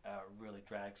War really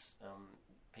drags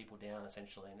people down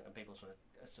essentially, and people sort of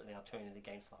now turning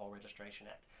against the whole Registration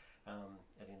Act,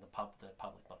 as in the public,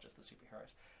 not just the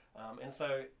superheroes. And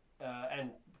so,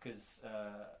 and because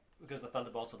the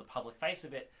Thunderbolts are the public face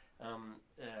of it,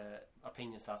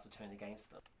 opinion starts to turn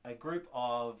against them. A group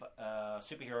of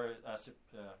superheroes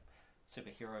 /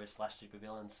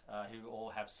 supervillains who all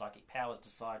have psychic powers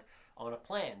decide on a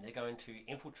plan. They're going to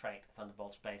infiltrate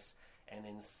Thunderbolt's base and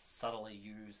then subtly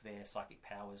use their psychic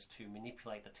powers to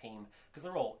manipulate the team, because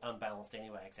they're all unbalanced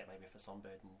anyway, except maybe for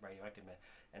Songbird and Radioactive Man,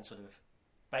 and sort of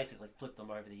basically flip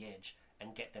them over the edge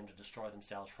and get them to destroy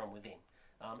themselves from within.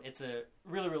 It's a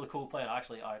really, really cool plan.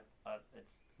 Actually, it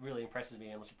really impresses me,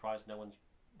 and I'm surprised no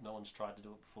one's tried to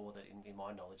do it before that in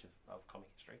my knowledge of comic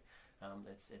history.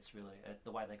 It's really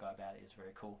the way they go about it is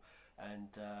very cool, and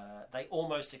they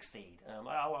almost succeed.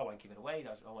 I won't give it away.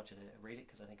 I want you to read it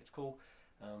because I think it's cool.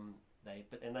 They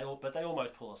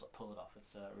almost pull it off.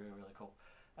 It's really, really cool.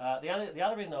 The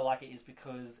other reason I like it is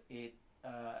because it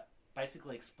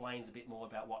basically explains a bit more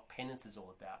about what Penance is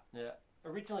all about. Now,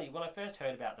 originally, when I first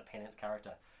heard about the Penance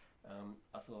character,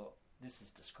 I thought, this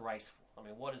is disgraceful. I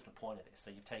mean, what is the point of this?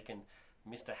 So you've taken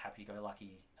Mr.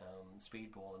 Happy-Go-Lucky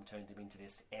Speedball and turned him into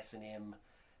this S&M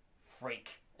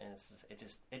freak, and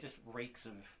it just reeks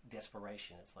of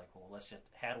desperation. It's like, well,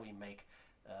 how do we make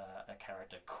a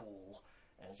character cool?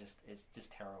 And it's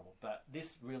just terrible. But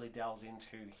this really delves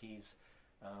into his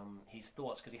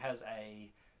thoughts, because he has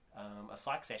a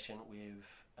psych session with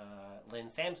Len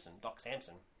Sampson, Doc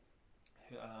Sampson,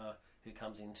 who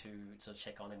comes in to sort of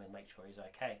check on him and make sure he's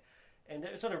okay. And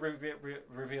it sort of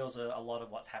reveals a lot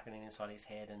of what's happening inside his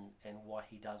head and why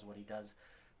he does what he does.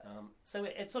 So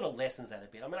it sort of lessens that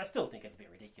a bit. I mean, I still think it's a bit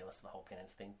ridiculous, the whole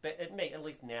Penance thing, but at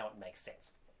least now it makes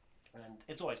sense. And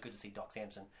it's always good to see Doc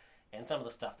Sampson. And some of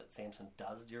the stuff that Sampson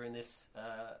does during this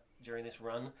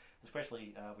run,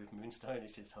 especially with Moonstone,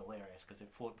 is just hilarious, because they've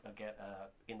fought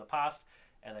in the past,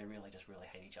 and they really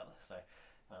hate each other. So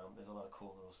there's a lot of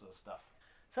cool little sort of stuff.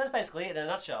 So that's basically it in a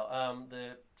nutshell.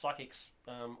 The psychics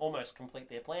almost complete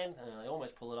their plan. They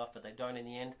almost pull it off, but they don't in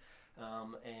the end.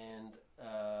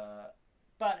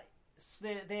 But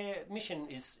their mission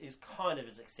is kind of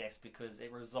a success, because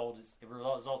it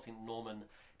results in Norman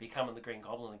becoming the Green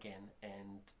Goblin again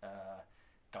and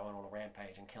going on a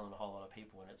rampage and killing a whole lot of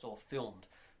people, and it's all filmed.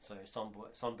 So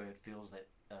Songbird feels that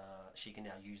she can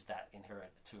now use that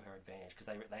to her advantage, because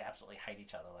they absolutely hate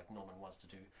each other. Like, Norman wants to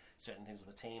do certain things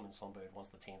with the team, and Songbird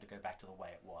wants the team to go back to the way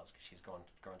it was, because she's grown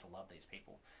to love these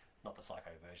people, not the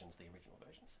Psycho versions, the original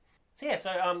versions. So yeah,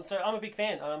 so I'm a big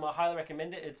fan. I highly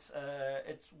recommend it. It's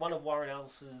one of Warren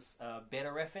Ellis's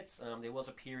better efforts. There was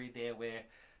a period there where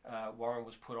Warren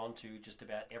was put onto just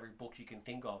about every book you can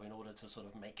think of in order to sort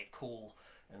of make it cool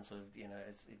and sort of,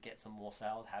 it gets some more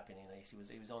sales happening.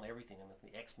 He was on everything, and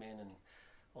the X-Men and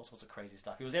all sorts of crazy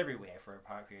stuff. He was everywhere for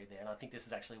a period there, and I think this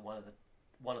is actually one of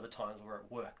the times where it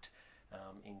worked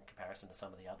in comparison to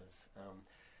some of the others.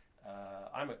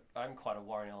 I'm quite a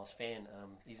Warren Ellis fan.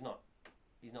 He's not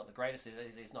the greatest.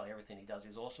 He's not everything he does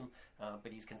is awesome,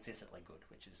 but he's consistently good,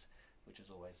 which is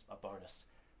always a bonus.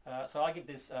 So I give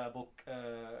this book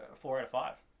 4 out of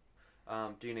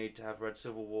 5. Do you need to have read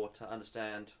Civil War to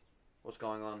understand what's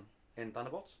going on in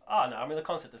Thunderbolts? Oh no, I mean, the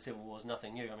concept of Civil War is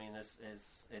nothing new. I mean,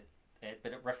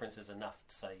 but it references enough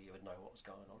to say you would know what was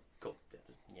going on. Cool.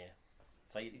 Yeah.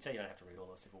 So you don't have to read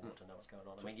all of Civil War to know what's going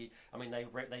on. I mean,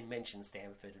 they mention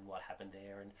Stanford and what happened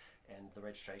there, and the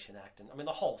Registration Act, and I mean,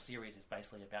 the whole series is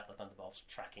basically about the Thunderbolts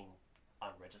tracking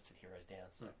unregistered heroes down.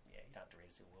 So yeah, you don't have to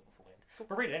read Civil War beforehand. Cool.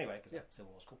 But read it anyway, because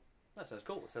Civil War's cool. That sounds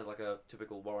cool. It sounds like a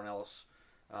typical Warren Ellis.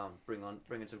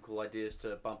 Bringing some cool ideas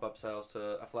to bump up sales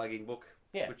to a flagging book.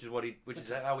 Yeah, which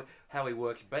is how he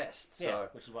works best. So. Yeah,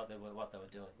 which is what they were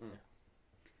doing. Yeah.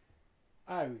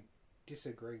 I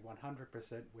disagree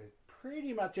 100% with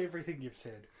pretty much everything you've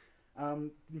said.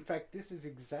 In fact, this is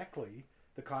exactly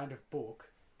the kind of book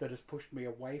that has pushed me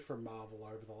away from Marvel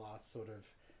over the last sort of,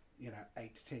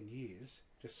 8 to 10 years,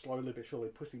 just slowly but surely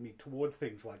pushing me towards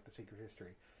things like The Secret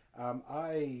History.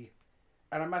 I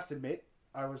must admit,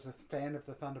 I was a fan of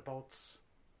the Thunderbolts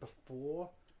before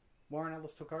Warren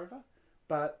Ellis took over,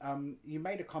 but you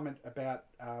made a comment about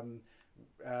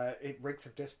it reeks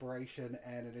of desperation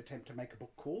and an attempt to make a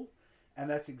book cool, and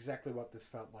that's exactly what this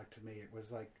felt like to me. It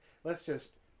was like, let's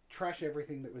just trash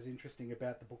everything that was interesting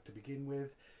about the book to begin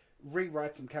with,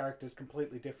 rewrite some characters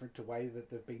completely different to the way that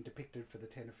they've been depicted for the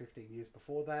 10 or 15 years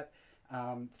before that,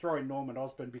 throw in Norman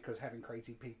Osborn because having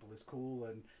crazy people is cool,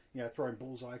 and throw in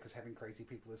Bullseye because having crazy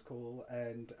people is cool,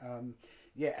 and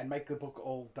and make the book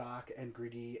all dark and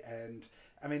gritty. And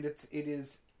I mean, it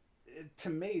is to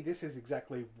me, this is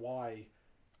exactly why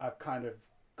I've kind of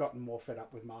gotten more fed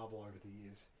up with Marvel over the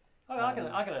years. I can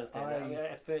understand that. I mean,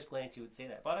 at first glance, you would see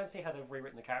that, but I don't see how they've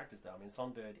rewritten the characters, though. I mean,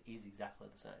 Songbird is exactly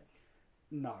the same.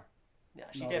 No. Yeah,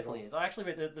 she definitely is. I actually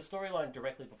read the storyline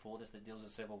directly before this that deals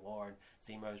with Civil War and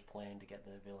Zemo's plan to get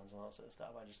the villains and all that sort of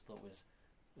stuff. I just thought was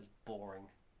boring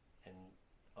and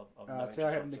of no interest so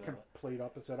I had the whatsoever. complete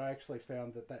opposite. I actually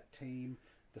found that team,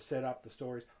 the setup, the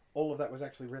stories, all of that was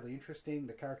actually really interesting.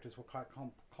 The characters were quite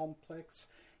complex,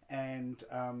 and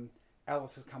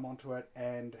Alice has come onto it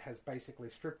and has basically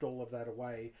stripped all of that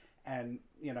away and,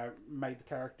 made the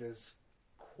characters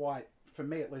quite, for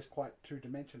me at least, quite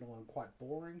two-dimensional and quite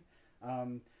boring.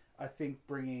 I think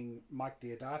bringing Mike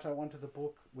Diodato onto the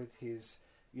book with his,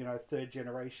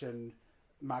 third-generation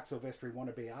Mark Silvestri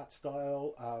wannabe art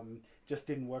style just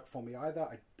didn't work for me either.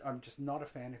 I'm just not a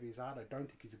fan of his art. I don't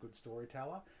think he's a good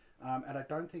storyteller. And I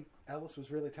don't think Ellis was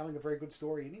really telling a very good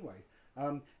story anyway.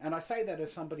 And I say that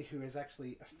as somebody who is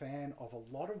actually a fan of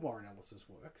a lot of Warren Ellis's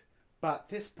work. But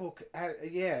this book,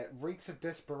 reeks of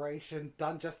desperation,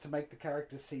 done just to make the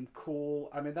characters seem cool.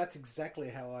 I mean, that's exactly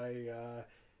how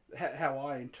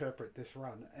I interpret this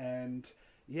run. And,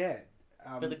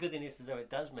 but the good thing is, though,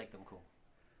 it does make them cool.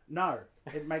 No,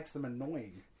 it makes them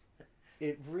annoying.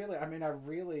 It really,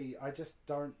 I just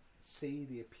don't see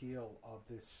the appeal of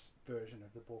this version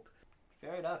of the book.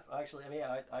 Fair enough. Actually, I mean,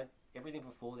 I everything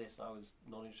before this, I was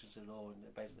not interested at all.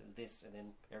 And basically, it was this, and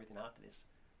then everything after this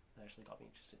actually got me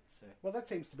interested. So, well, that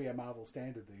seems to be a Marvel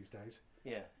standard these days.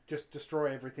 Yeah. Just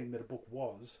destroy everything that a book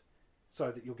was,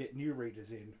 so that you'll get new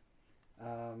readers in.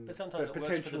 But sometimes it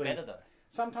works for the better, though.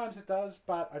 Sometimes it does,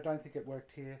 but I don't think it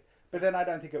worked here. But then I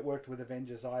don't think it worked with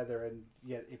Avengers either, and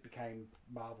yet it became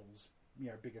Marvel's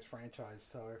biggest franchise.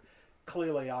 So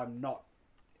clearly, I'm not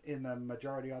in the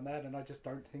majority on that, and I just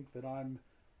don't think that I'm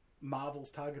Marvel's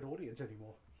target audience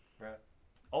anymore. Right.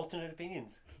 Alternate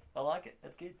opinions. I like it.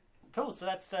 That's good. Cool. So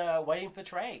that's waiting for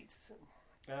trades.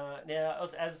 Now,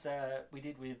 as we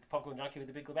did with Popcorn Junkie with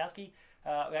the Big Lebowski,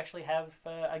 we actually have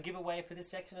a giveaway for this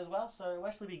section as well. So we'll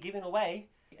actually be giving away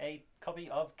a copy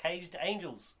of Caged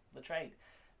Angels, the trade.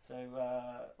 So,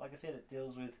 like I said, it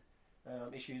deals with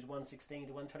issues 116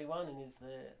 to 121 and is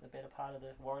the better part of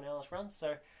the Warren Ellis run.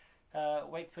 So,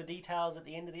 wait for details at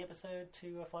the end of the episode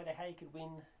to find out how you could win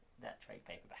that trade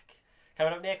paperback.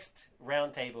 Coming up next,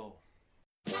 Roundtable.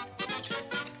 We're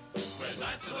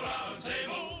knights of the round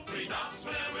table, we dance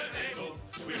whenever we're able.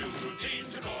 We do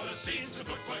routines, we call the scenes, with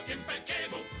footwork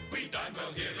impeccable. We dine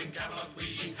well here in Camelot, we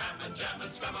eat ham and jam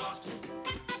and spam a lot.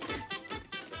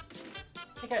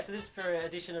 Okay, so this for an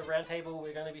edition of Roundtable,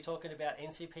 we're going to be talking about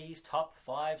NCP's top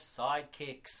 5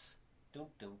 sidekicks. Dum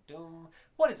dum dum.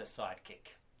 What is a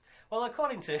sidekick? Well,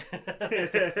 according to the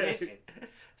definition,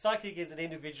 sidekick is an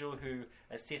individual who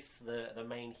assists the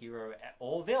main hero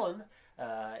or villain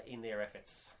in their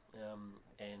efforts,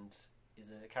 and is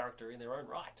a character in their own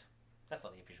right. That's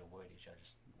not the official wordage. I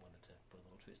just wanted to put a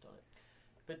little twist on it.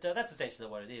 But that's essentially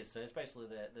what it is. So it's basically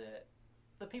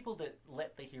the people that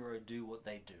let the hero do what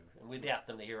they do, and without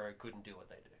them, the hero couldn't do what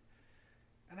they do.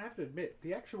 And I have to admit,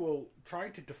 the actual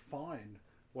trying to define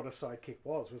what a sidekick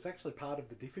was actually part of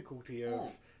the difficulty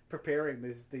of preparing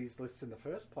these lists in the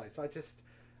first place. I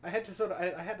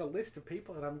had a list of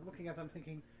people, and I'm looking at them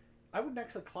thinking, I wouldn't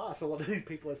actually class a lot of these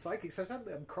people as sidekicks, so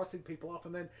suddenly I'm crossing people off,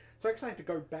 so I actually had to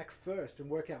go back first and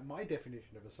work out my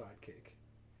definition of a sidekick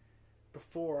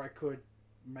before I could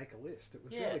make a list. It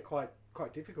was really quite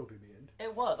difficult in the end.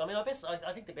 It was. I mean, I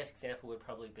think the best example would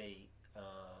probably be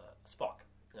Spock.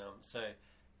 So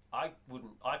I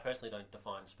personally don't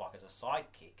define Spock as a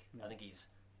sidekick. I think he's.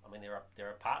 I mean, they're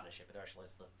a partnership, but actually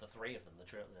it's the three of them,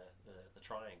 the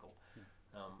triangle.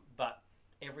 But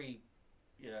every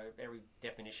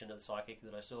definition of the sidekick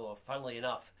that I saw, funnily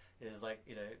enough, is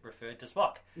referred to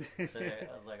Spock. So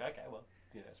I was like, okay, well,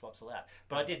 swap's allowed.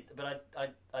 But I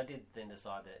did then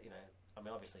decide that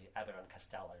obviously Abbott and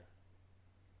Costello.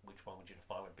 Which one would you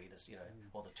define would be this,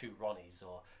 or the two Ronnies,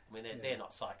 or they're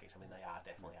not psychics. They are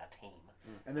definitely our team.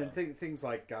 And then things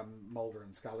like Mulder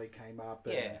and Scully came up,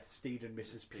 and Steed and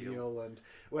Mrs. Peel, and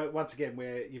once again,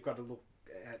 where you've got to look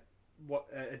at what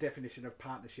a definition of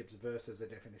partnerships versus a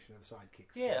definition of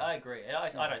sidekicks. Yeah, I agree. I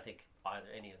don't think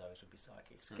any of those would be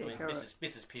sidekicks.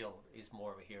 Mrs. Peel is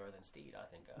more of a hero than Steed, I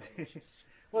think.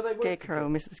 Scarecrow,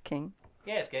 Mrs. King.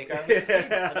 Yeah, Scarecrow, Mrs.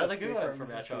 King. Another good one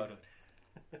from our childhood.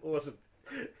 Awesome.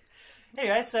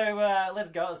 Anyway, so let's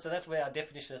go. So that's where our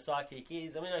definition of sidekick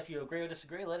is. If you agree or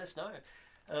disagree, let us know.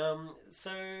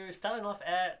 So starting off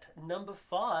at number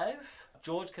 5,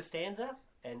 George Costanza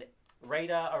and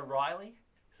Radar O'Reilly.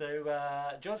 So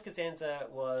George Costanza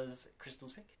was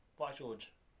Crystal's pick. Why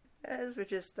George? As we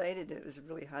just stated, it was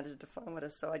really hard to define what a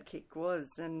sidekick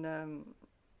was, and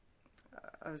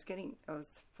I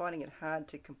was finding it hard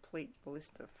to complete the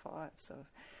list of 5. So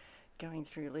going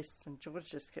through lists, and George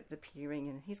just kept appearing,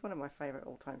 and he's one of my favourite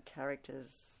all-time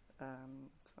characters. So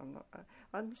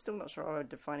I'm still not sure I would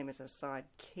define him as a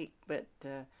sidekick, but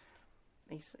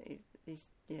he's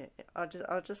I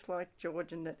just like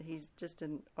George in that he's just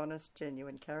an honest,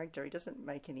 genuine character. He doesn't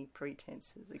make any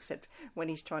pretenses, except when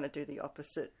he's trying to do the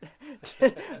opposite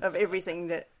of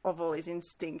everything of all his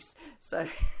instincts. So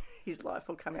his life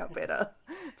will come out better.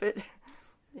 But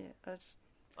yeah,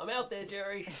 I'm out there,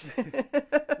 Jerry.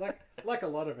 like a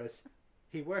lot of us,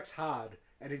 he works hard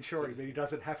at ensuring that he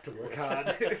doesn't have to work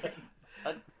hard.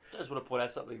 I just want to point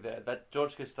out something there, that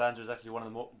George Costanza is actually one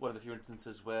of the few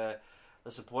instances where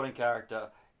the supporting character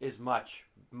is much,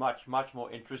 much, much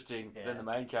more interesting than the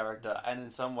main character, and in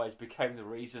some ways became the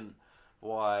reason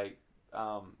why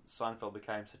Seinfeld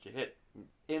became such a hit.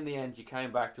 In the end, you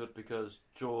came back to it because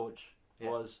George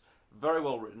was very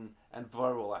well written and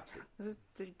very well acted.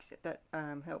 That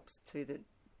helps too, that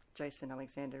Jason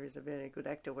Alexander is a very good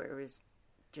actor, whereas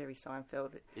Jerry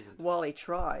Seinfeld, while he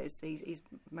tries, he's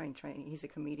main training. He's a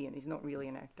comedian. He's not really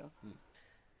an actor.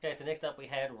 Okay, so next up we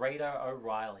had Radar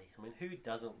O'Reilly. Who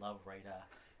doesn't love Radar?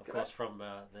 Of course, from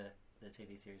the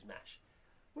TV series MASH.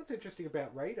 What's interesting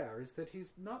about Radar is that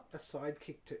he's not a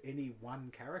sidekick to any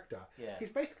one character. Yeah.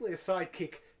 He's basically a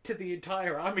sidekick to the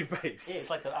entire army base. Yeah, it's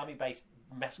like the army base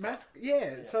mascot.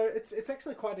 So it's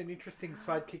actually quite an interesting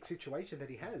sidekick situation that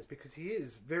he has, because he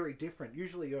is very different.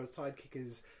 Usually your sidekick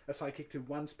is a sidekick to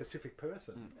one specific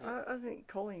person. I think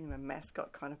calling him a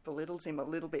mascot kind of belittles him a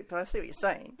little bit, but I see what you're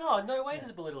saying. No way does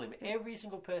it belittle him. Every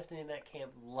single person in that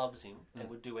camp loves him and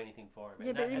would do anything for him.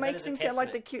 Yeah, but he makes him sound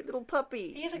like the cute little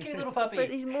puppy. He is a cute little puppy. But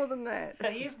he's more than that.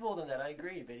 He is more than that, I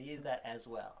agree, but he is that as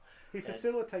well. He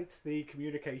facilitates the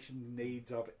communication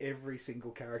needs of every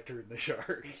single character in the show.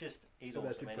 He's So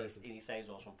awesome, and he stays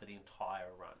awesome for the entire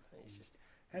run. He's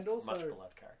and a also, much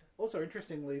beloved character. Also,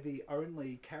 interestingly, the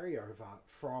only carryover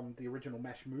from the original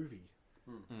MASH movie.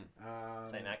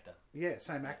 Same actor. Yeah,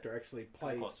 same actor actually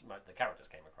played. Of course, the characters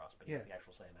came across, but he's the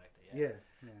actual same actor. Yeah.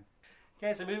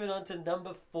 Okay, so moving on to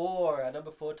number 4. Our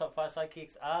number 4 top 5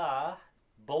 sidekicks are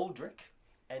Baldrick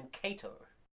and Kato.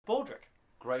 Baldrick.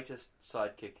 Greatest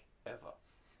sidekick ever.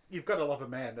 You've got to love a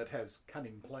man that has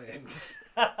cunning plans.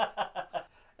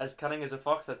 As cunning as a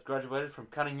fox that graduated from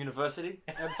Cunning University.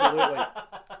 Absolutely.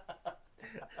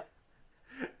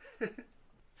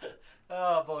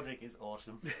 Baldrick is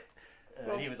awesome.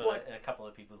 Well, he was on a couple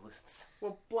of people's lists.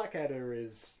 Well, Blackadder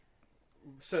is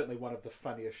certainly one of the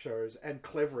funniest shows and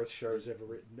cleverest shows ever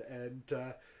written, and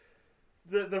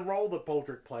the role that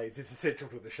Baldrick plays is essential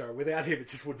to the show. Without him, it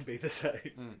just wouldn't be the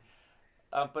same.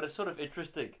 But it's sort of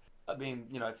interesting.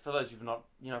 For those who've not,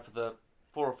 for the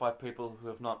 4 or 5 people who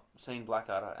have not seen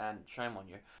Blackadder, and shame on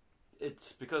you,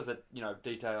 it's because it,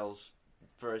 details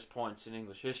various points in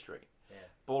English history. Yeah.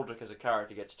 Baldrick as a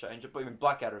character gets changed, but even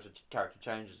Blackadder as a character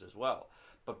changes as well.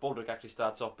 But Baldrick actually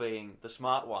starts off being the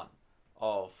smart one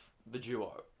of the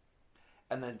duo,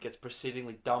 and then gets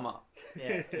proceedingly dumber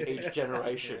each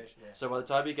generation. So by the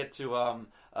time you get to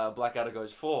Blackadder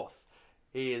Goes Forth,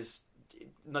 he is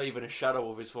not even a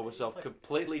shadow of his former self,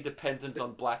 completely dependent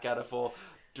on Blackadder for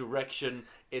direction,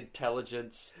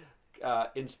 intelligence,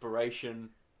 inspiration.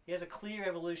 He has a clear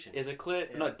evolution.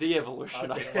 No, de-evolution.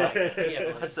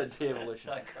 De-evolution. I said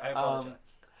de-evolution. I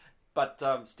apologize. But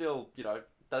still,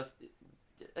 does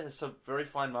some very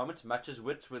fine moments. Matches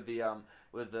wits with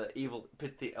the evil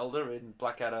Pitt the Elder in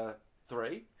Blackadder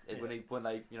 3 when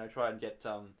they try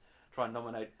and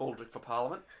nominate Baldrick for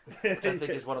Parliament, which I think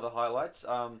is one of the highlights.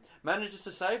 Manages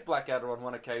to save Blackadder on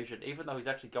one occasion, even though he's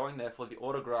actually going there for the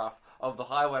autograph of the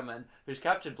highwayman who's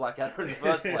captured Blackadder in the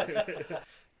first place.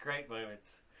 Great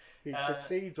moments. He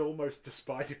succeeds almost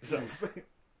despite himself.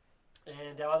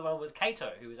 And our other one was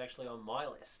Kato, who was actually on my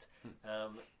list.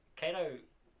 Kato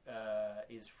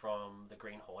is from the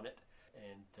Green Hornet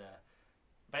and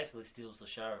basically steals the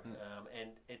show.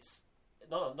 And it's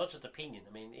not just opinion.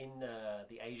 I mean, in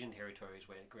the Asian territories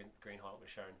where Green Hornet was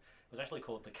shown, it was actually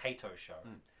called the Kato Show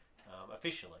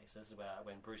officially. So this is about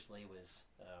when Bruce Lee was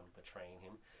portraying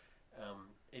him.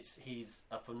 He's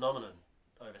a phenomenon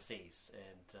overseas,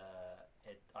 and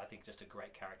I think just a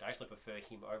great character. I actually prefer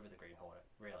him over the Green Hornet,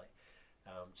 really.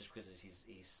 Just because of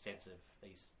his sense of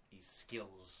his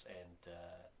skills and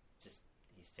just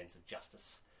his sense of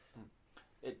justice.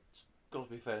 It's got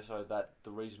to be fair to say that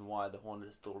the reason why the Hornet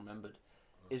is still remembered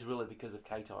is really because of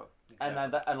Kato, and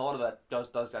a lot of that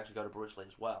does actually go to Bruce Lee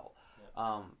as well.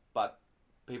 Yeah. But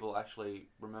people actually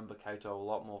remember Kato a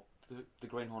lot more. The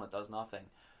Green Hornet does nothing,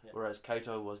 whereas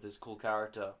Kato was this cool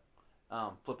character,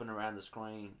 flipping around the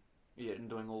screen, and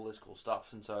doing all this cool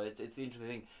stuff. And so it's the interesting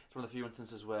thing. It's one of the few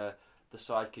instances where the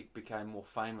sidekick became more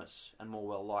famous and more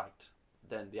well liked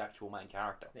than the actual main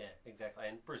character. Yeah, exactly.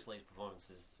 And Bruce Lee's performance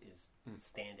is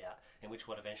standout, and which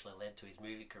what eventually led to his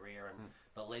movie career and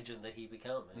the legend that he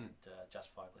became, and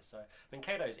justifiably so. I mean,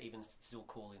 Kato's even still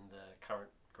cool in the current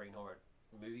Green Hornet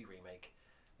movie remake,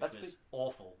 which was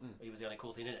awful. He was the only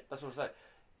cool thing in it. That's what I say.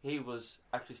 He was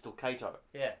actually still Kato.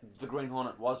 Yeah. The Green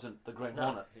Hornet wasn't the Green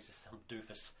Hornet. He's just some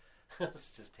doofus.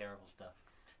 It's just terrible stuff.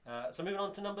 So moving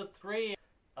on to number 3.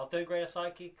 Our third grader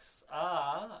sidekicks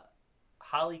are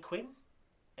Harley Quinn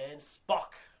and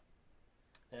Spock.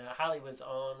 Now, Harley was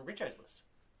on Richo's list.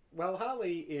 Well,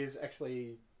 Harley is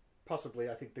actually possibly,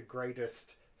 I think, the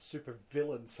greatest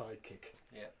supervillain sidekick.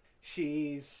 Yeah.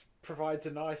 She provides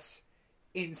a nice,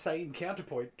 insane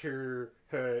counterpoint to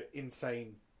her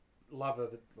insane lover,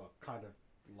 kind of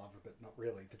lover, but not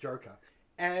really, the Joker.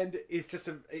 And is just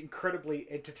an incredibly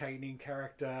entertaining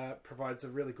character, provides a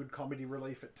really good comedy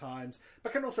relief at times,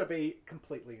 but can also be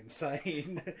completely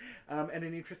insane, and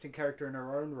an interesting character in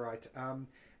her own right.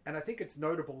 And I think it's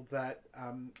notable that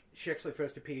she actually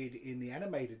first appeared in the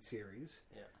animated series,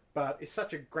 but is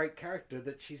such a great character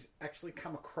that she's actually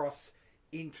come across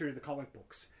into the comic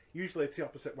books. Usually it's the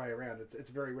opposite way around. It's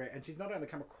very rare. And she's not only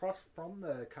come across from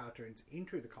the cartoons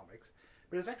into the comics,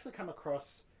 but has actually come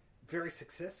across very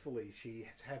successfully. She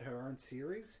has had her own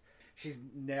series. She's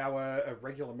now a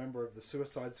regular member of the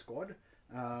Suicide Squad.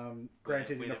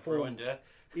 Granted, in a form,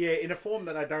 in a form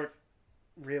that I don't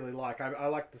really like. I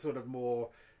like the sort of more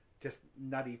just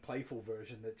nutty, playful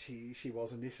version that she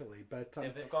was initially. But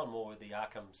they've gone more with the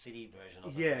Arkham City version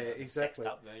of the exactly. sexed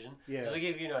up version. Yeah. So to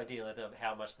give you an idea of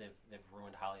how much they've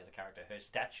ruined Harley as a character, her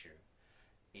statue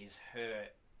is her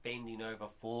bending over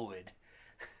forward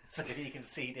so that you can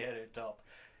see down her top.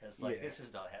 It's like, this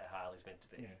is not how Harley's meant to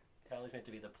be. Yeah. Harley's meant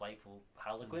to be the playful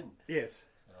Harlequin. Yes.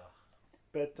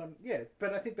 But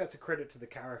but I think that's a credit to the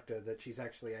character that she's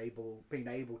actually been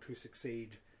able to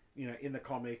succeed, in the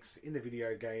comics, in the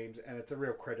video games, and it's a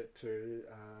real credit to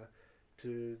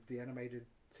the animated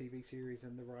TV series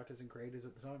and the writers and creators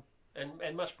at the time.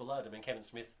 And much beloved. I mean, Kevin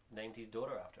Smith named his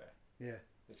daughter after her. Yeah.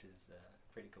 Which is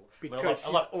pretty cool. Because she's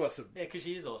awesome. Yeah, because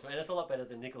she is awesome. And it's a lot better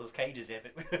than Nicolas Cage's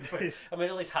effort. I mean,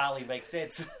 at least Harley makes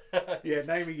sense. Yeah,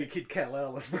 naming your kid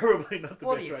Kal-El is probably not the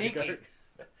best way to go.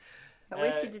 At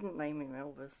least he didn't name him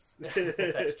Elvis.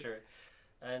 That's true.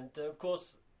 And, of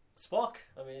course, Spock.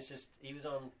 I mean, it's just, he was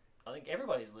on, I think,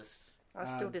 everybody's list. I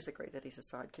still disagree that he's a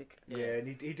sidekick. Yeah, and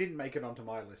he didn't make it onto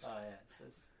my list. Oh, yeah.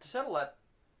 To settle that,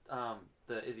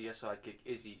 is he a sidekick?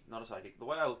 Is he not a sidekick? The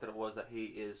way I looked at it was that he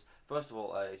is, first of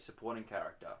all, a supporting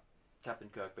character. Captain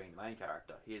Kirk being the main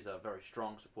character. He is a very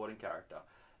strong supporting character.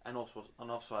 And also an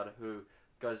offsider who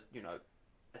goes,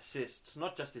 assists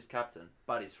not just his captain,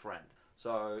 but his friend.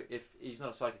 So if he's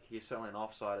not a sidekick, he's certainly an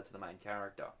offsider to the main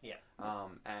character. Yeah.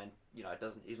 And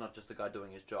he's not just a guy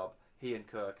doing his job. He and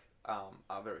Kirk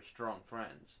are very strong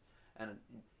friends, and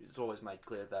it's always made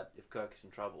clear that if Kirk is in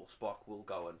trouble, Spock will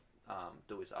go and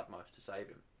do his utmost to save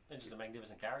him. It's just a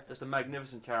magnificent character. Just a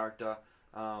magnificent character.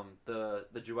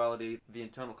 The duality, the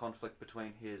internal conflict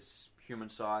between his human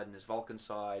side and his Vulcan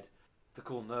side, the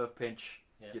cool nerve pinch.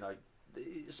 Yeah.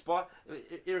 Spock,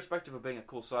 irrespective of being a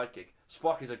cool sidekick,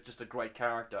 Spock is just a great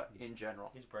character in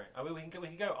general. He's brilliant. I mean, we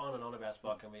can go on and on about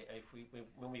Spock, and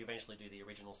when we eventually do the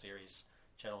original series,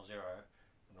 Channel Zero,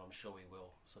 and I'm sure we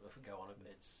will sort of go on it.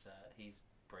 He's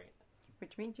brilliant.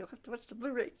 Which means you'll have to watch the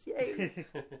Blu-rays. Yay!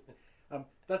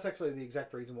 That's actually the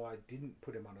exact reason why I didn't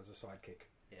put him on as a sidekick.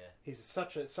 Yeah. He's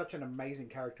such an amazing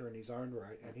character in his own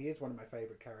right, and he is one of my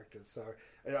favourite characters. So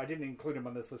I didn't include him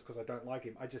on this list because I don't like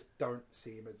him. I just don't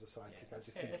see him as a sidekick. Yeah. I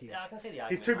just think I can see the he's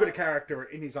argument. too good a character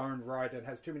in his own right and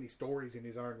has too many stories in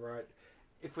his own right.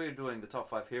 if we were doing the top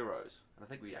 5 heroes, and I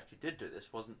think we actually did do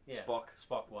this, wasn't Yeah. Spock?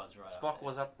 Spock was right. Spock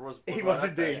was up. He right was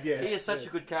up there. indeed, yes. He is such yes.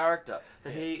 a good character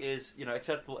that he is,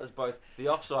 acceptable as both the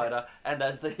offsider and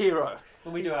as the hero.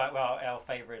 When we do our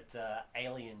favourite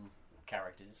alien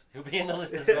characters, he'll be in the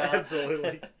list as well.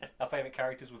 Absolutely. Our favourite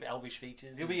characters with Elvish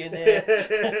features, he'll be in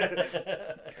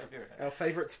there. Our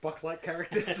favourite Spock-like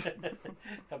characters.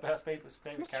 About favourite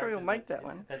characters. Not sure he'll make that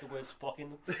one. Had the word Spock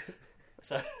in them.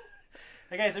 So,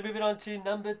 okay, so moving on to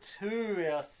number 2.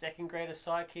 Our second greatest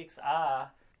sidekicks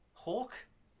are Hawk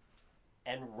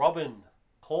and Robin.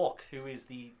 Hawk, who is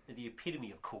the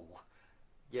epitome of cool.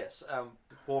 Yes,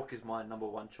 Hawk is my number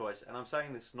 1 choice, and I'm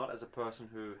saying this not as a person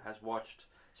who has watched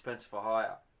Spencer for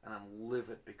Hire, and I'm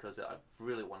livid because I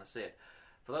really want to see it.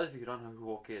 For those of you who don't know who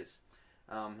Hawk is,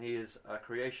 he is a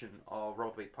creation of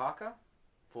Robert B. Parker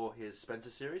for his Spencer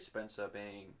series, Spencer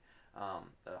being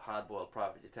a hard-boiled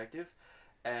private detective,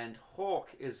 and Hawk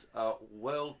is a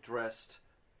well-dressed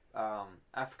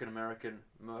African-American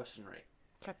mercenary.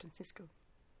 Captain Sisko.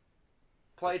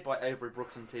 Played by Avery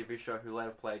Brooks on TV show, who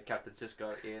later played Captain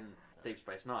Sisko in Deep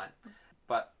Space Nine.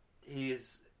 But he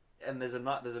is, and there's a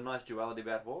nice duality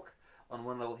about Hawk. On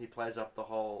one level, he plays up the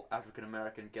whole African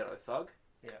American ghetto thug.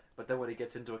 Yeah. But then when he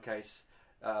gets into a case,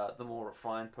 the more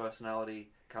refined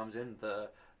personality comes in. The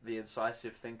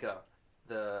incisive thinker,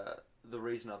 the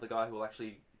reasoner, the guy who will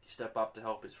actually step up to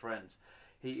help his friends.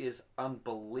 He is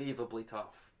unbelievably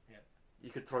tough. Yeah.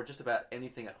 You could throw just about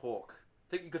anything at Hawk.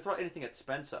 I think you could throw anything at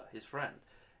Spencer, his friend,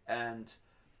 and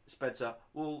Spencer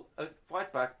will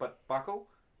fight back, but buckle.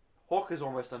 Hawk is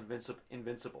almost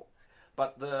invincible.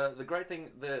 But the great thing,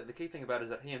 the key thing about it is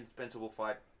that he and Spencer will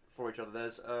fight for each other.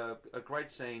 There's a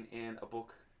great scene in a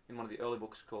book, in one of the early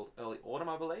books called Early Autumn,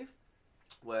 I believe,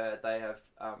 where they have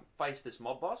faced this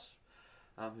mob boss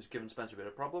who's given Spencer a bit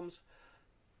of problems.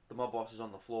 The mob boss is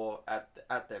on the floor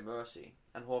at their mercy,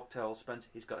 and Hawk tells Spencer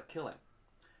he's got to kill him.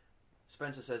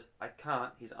 Spencer says, I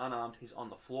can't, he's unarmed, he's on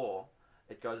the floor,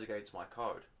 it goes against my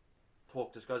code.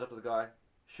 Hawk just goes up to the guy,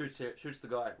 shoots the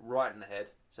guy right in the head,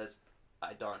 says,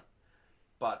 I don't.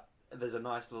 But there's a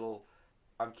nice little,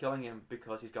 I'm killing him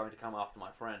because he's going to come after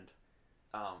my friend,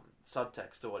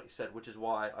 subtext to what he said, which is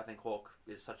why I think Hawk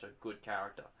is such a good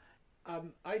character.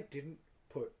 I didn't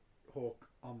put Hawk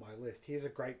on my list. He's a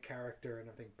great character and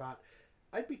everything, but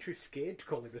I'd be too scared to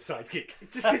call him a sidekick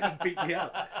just because he'd beat me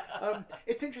up.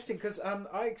 It's interesting because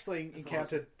I actually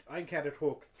encountered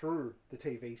Hawk through the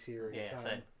TV series. Yeah,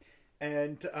 same.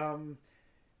 And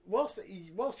whilst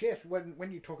yes, when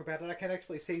you talk about it, I can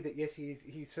actually see that yes,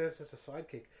 he serves as a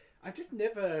sidekick. I just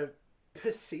never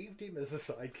perceived him as a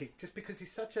sidekick just because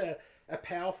he's such a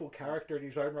powerful character in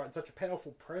his own right and such a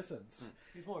powerful presence.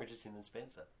 He's more interesting than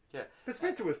Spencer. Yeah, but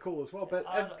Spencer was cool as well. But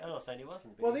I'm not saying he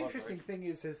wasn't. But well, he the was interesting for thing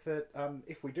is that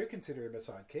if we do consider him a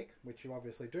sidekick, which you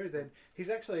obviously do, then he's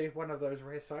actually one of those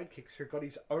rare sidekicks who got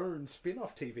his own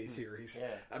spin-off TV series.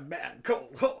 Yeah. A man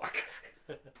called Hawk.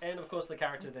 And of course, the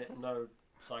character that no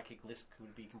psychic list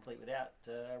could be complete without,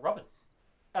 Robin.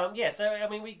 So I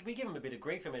mean, we give him a bit of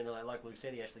grief. I mean, like Luke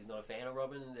said, he actually is not a fan of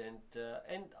Robin,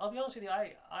 and I'll be honest with you,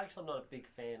 I actually am not a big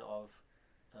fan of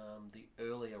the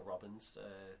earlier Robins.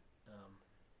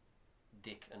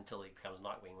 Dick until he becomes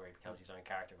Nightwing, where he becomes his own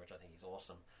character, which I think is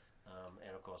awesome.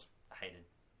 And of course, hated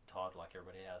Todd like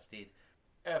everybody else did.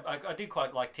 I did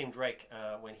quite like Tim Drake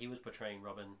when he was portraying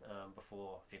Robin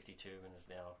before 52 and is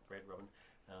now Red Robin.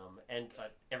 And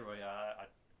everybody,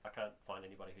 I can't find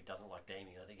anybody who doesn't like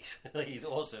Damien. I think he's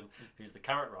awesome. Who's the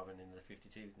current Robin in the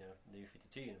new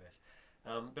 52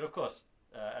 universe? But of course,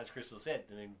 as Crystal said,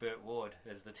 I mean, Burt Ward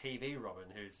as the TV Robin,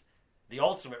 who's the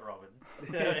ultimate Robin.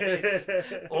 It's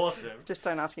awesome. Just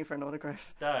don't ask him for an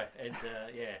autograph. No, and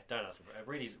don't ask him.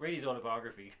 Read his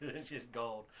autobiography. It's just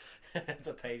gold. It's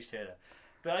a page turner.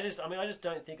 But I just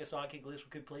don't think a sidekick list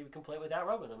would be complete without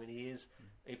Robin. I mean, he is.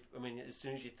 As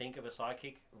soon as you think of a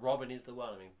sidekick, Robin is the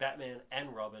one. I mean, Batman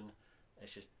and Robin.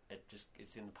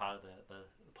 It's in the part of the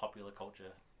popular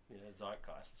culture,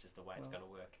 zeitgeist. It's just the way it's going to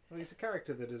work. Well, he's a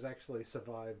character that has actually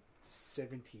survived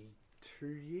 72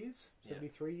 years,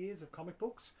 73 years of comic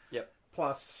books. Yep.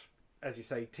 Plus, as you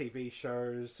say, TV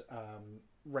shows,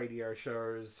 radio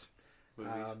shows,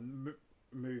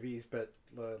 movies, but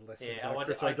less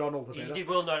Chris O'Donnell. You did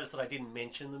well notice that I didn't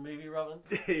mention the movie Robin.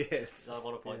 Yes. So I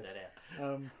want to point that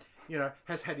out.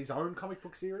 Has had his own comic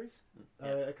book series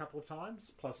a couple of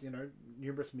times, plus,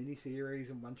 numerous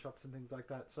mini-series and one-shots and things like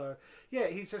that. So, yeah,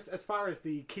 he's just, as far as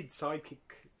the kid sidekick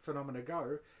phenomena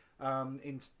go,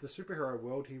 in the superhero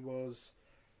world, he was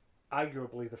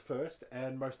arguably the first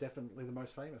and most definitely the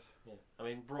most famous. Yeah. I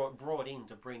mean, brought in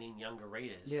to bring in younger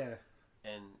readers. Yeah.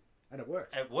 And it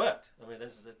worked. It worked. I mean,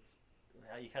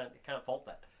 You can't fault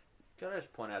that. Can I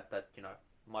just point out that,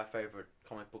 my favourite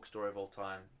comic book story of all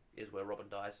time is where Robin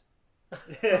dies?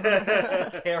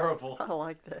 Terrible. I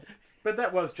like that. But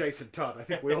that was Jason Todd. I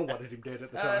think we all wanted him dead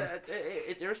at the time.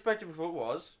 Irrespective of who it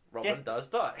was, Robin Death- does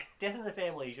die. Death in the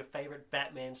Family is your favourite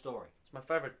Batman story It's my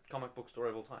favourite comic book story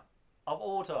of all time. of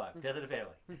all time. Death in the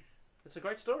Family. It's a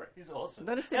great story. It's awesome.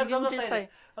 Notice that Yeah, he I'm didn't not just saying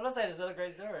say. I'm not saying it's not a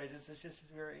great story. It's just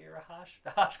you're a harsh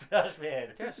man.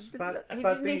 Yes. But he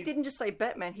the- didn't just say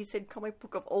Batman. He said comic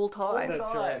book of all time.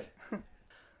 That's Time. right.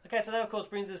 Okay, so that of course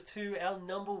brings us to our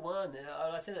number one. And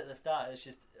I said it at the start, it's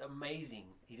just amazing.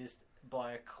 He just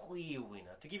by a clear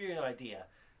winner. To give you an idea,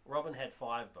 Robin had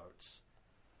 5 votes.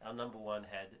 Our number one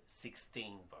had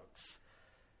 16 votes,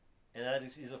 and that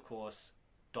is of course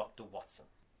Dr. Watson,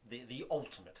 the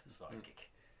ultimate sidekick.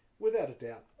 Without a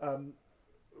doubt.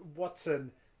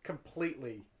 Watson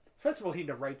completely... First of all, he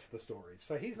narrates the stories.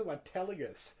 So he's the one telling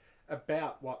us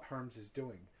about what Holmes is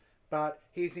doing. But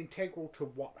he's integral to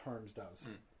what Holmes does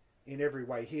in every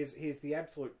way. He is the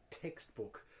absolute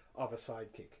textbook of a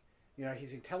sidekick.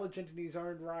 He's intelligent in his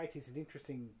own right. He's an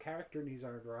interesting character in his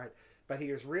own right. But he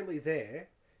is really there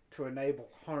to enable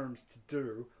Holmes to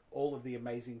do all of the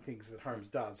amazing things that Holmes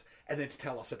does, and then to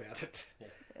tell us about it. Yeah.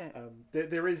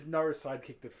 There is no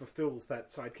sidekick that fulfills that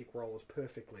sidekick role as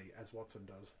perfectly as Watson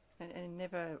does. And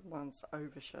never once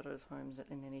overshadows Holmes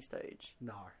in any stage.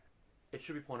 No, It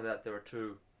should be pointed out there are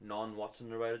 2 non-Watson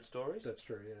narrated stories, that's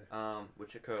true, yeah.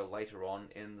 which occur later on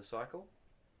in the cycle,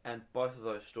 and both of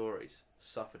those stories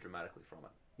suffer dramatically from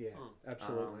it. Yeah,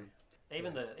 absolutely.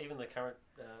 Even the current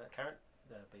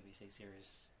BBC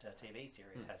series TV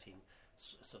series has him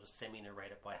sort of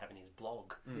semi-narrate it by having his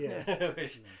blog, Yeah.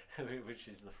 which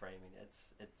is the framing.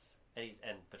 He's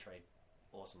portrayed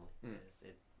awesomely. It's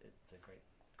a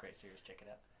great series. Check it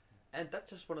out. And that's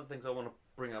just one of the things I want to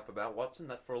bring up about Watson,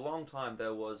 that for a long time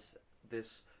there was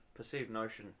this perceived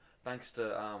notion, thanks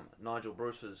to Nigel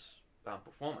Bruce's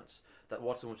performance, that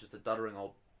Watson was just a duddering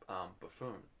old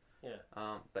buffoon.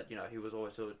 Yeah. That, he was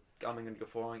always sort of gumming and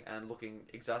guffawing and looking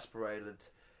exasperated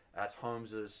at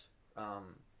Holmes's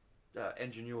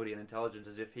ingenuity and intelligence,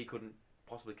 as if he couldn't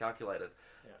possibly calculate it.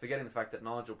 Yeah. Forgetting the fact that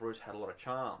Nigel Bruce had a lot of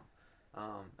charm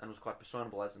and was quite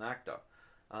personable as an actor.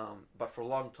 But for a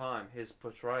long time, his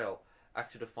portrayal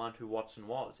actually defined who Watson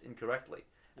was incorrectly.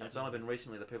 And it's only been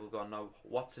recently that people have gone, no,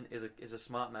 Watson is a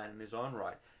smart man in his own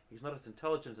right. He's not as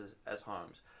intelligent as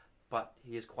Holmes, but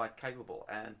he is quite capable.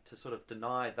 And to sort of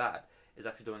deny that is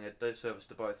actually doing a disservice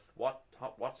to both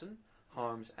Watson,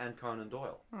 Holmes, and Conan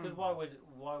Doyle. Because why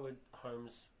would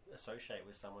Holmes associate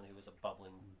with someone who was a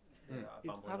bumbling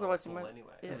Otherwise he fool might-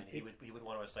 anyway? yeah. I mean, he would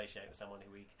want to associate with someone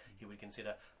who he would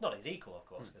consider not his equal, of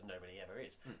course, because nobody ever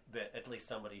is, but at least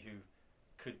somebody who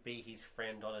could be his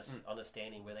friend on a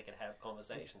standing where they could have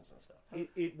conversations and stuff.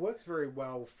 It works very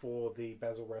well for the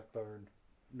Basil Rathbone,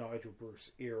 Nigel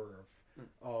Bruce era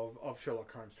of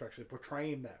Sherlock Holmes to actually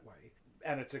portray him that way.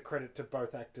 And it's a credit to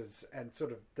both actors, and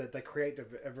sort of that they create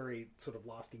a very sort of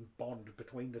lasting bond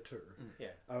between the two. Yeah.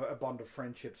 A bond of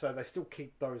friendship. So they still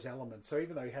keep those elements. So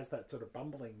even though he has that sort of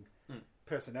bumbling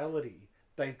personality,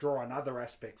 they draw on other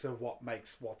aspects of what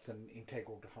makes Watson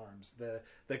integral to Holmes.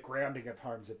 The grounding of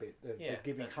Holmes a bit. The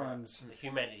giving that's right. Holmes... The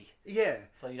humanity. Yeah.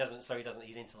 So he doesn't.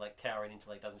 His intellect, towering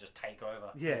intellect, doesn't just take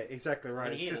over. Yeah, exactly right. I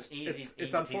mean, he It's is- just- he's it's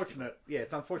egotistical. unfortunate. Yeah,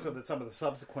 it's unfortunate that some of the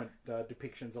subsequent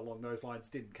depictions along those lines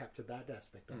didn't capture that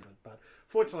aspect of it. But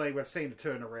fortunately, we've seen a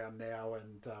turnaround now,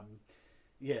 and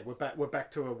we're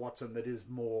back to a Watson that is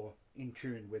more in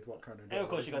tune with what Conan Doyle. And of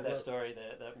course, you got that is. story,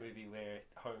 that movie where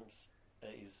Holmes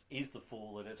is the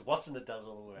fool, and it's Watson that does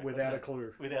all the work. Without a Wasn't it?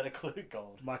 clue. Without a clue,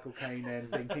 gold. Michael Caine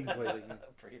and Ben Kingsley.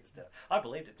 Brilliant stuff. I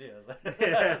believed it too.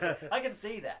 I can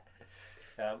see that.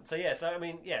 So I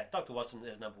mean, Dr. Watson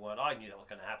is number one. I knew that was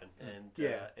going to happen, and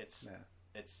it's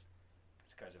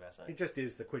it goes without saying. He just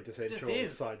is the quintessential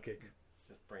is. sidekick. It's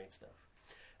just brilliant stuff.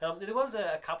 There was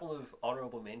a couple of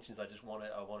honourable mentions I want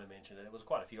to mention, and there was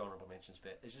quite a few honourable mentions,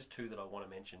 but there's just 2 that I want to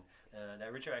mention. Now,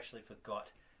 Richard actually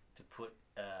forgot to put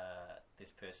this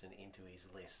person into his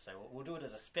list, so we'll do it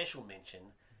as a special mention.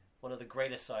 One of the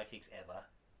greatest sidekicks ever,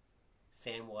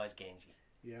 Samwise Gamgee.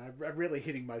 Yeah, I'm really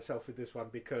hitting myself with this one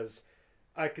because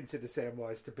I consider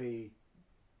Samwise to be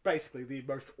basically the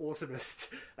most awesomest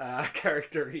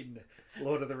character in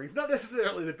Lord of the Rings. Not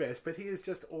necessarily the best, but he is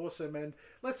just awesome. And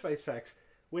let's face facts,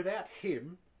 without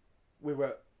him,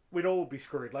 we'd all be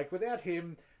screwed. Like, without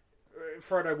him,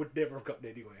 Frodo would never have gotten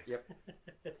anywhere. Yep.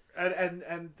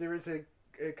 And there is a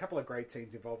couple of great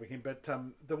scenes involving him, but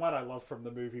the one I love from the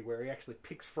movie where he actually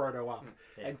picks Frodo up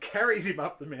and carries him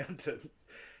up the mountain.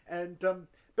 And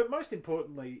but most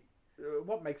importantly,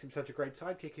 what makes him such a great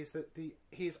sidekick is that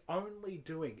he is only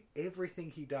doing everything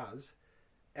he does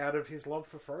out of his love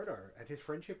for Frodo and his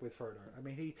friendship with Frodo. I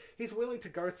mean, he's willing to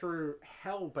go through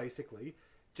hell, basically,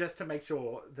 just to make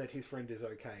sure that his friend is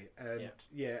okay. And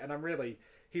and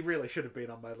he really should have been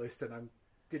on my list, and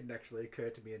didn't actually occur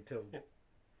to me until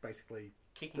basically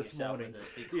Kicking this yourself morning. with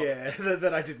a big comment.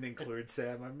 That I didn't include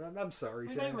Sam. I'm sorry,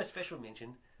 We Sam. gave him a special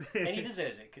mention, and he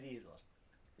deserves it because he is awesome.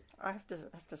 I have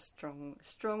to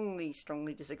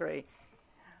strongly disagree.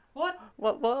 What?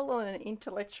 While on an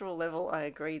intellectual level, I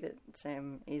agree that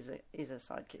Sam is a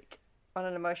sidekick. On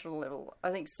an emotional level,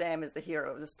 I think Sam is the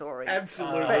hero of the story.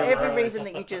 Absolutely. For every right. reason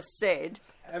that you just said,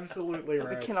 Absolutely we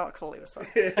right. cannot call him a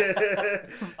sidekick.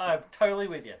 I'm totally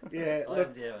with you. Yeah, I'm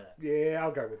look, there with that. yeah,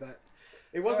 I'll go with that.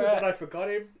 It wasn't Alright. that I forgot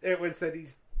him. It was that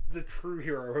he's the true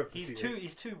hero of the He's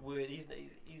series. too worthy.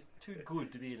 He's too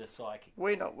good to be in a psychic.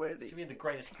 We're not worthy. To be in the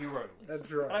greatest hero list.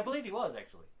 That's right. And I believe he was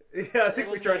actually. Yeah, I think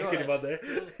we tried to get him on Yes.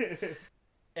 there.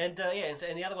 And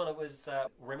and the other one was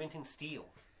Remington Steele.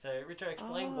 So Richard,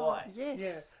 explain why.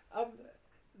 Yes. Yeah.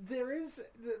 There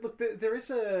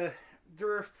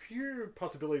are a few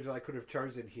possibilities I could have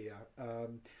chosen here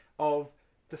of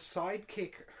the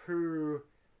sidekick who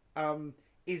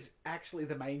is actually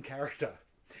the main character.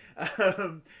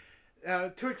 To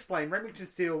explain, Remington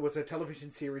Steele was a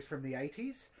television series from the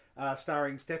 80s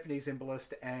starring Stephanie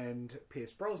Zimbalist and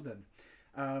Pierce Brosnan.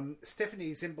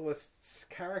 Stephanie Zimbalist's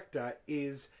character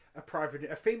is a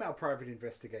female private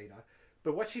investigator,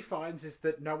 but what she finds is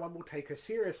that no one will take her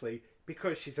seriously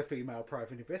because she's a female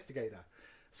private investigator.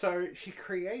 So she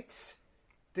creates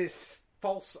this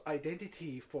false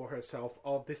identity for herself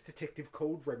of this detective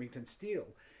called Remington Steele,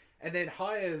 and then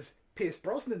hires Pierce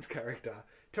Brosnan's character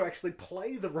to actually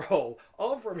play the role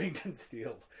of Remington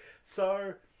Steele.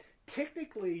 So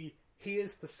technically he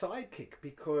is the sidekick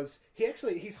because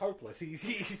he's hopeless.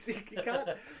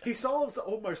 He solves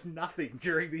almost nothing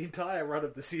during the entire run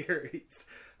of the series,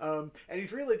 and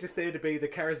he's really just there to be the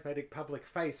charismatic public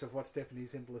face of what Stephanie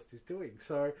Zimbalist is doing.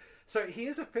 So he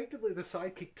is effectively the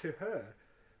sidekick to her,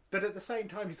 but at the same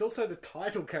time he's also the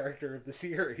title character of the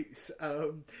series.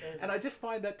 And I just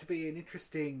find that to be an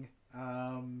interesting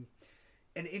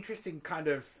kind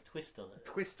of Twist on it.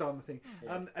 twist on the thing.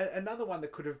 Yeah. Another one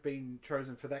that could have been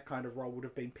chosen for that kind of role would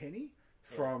have been Penny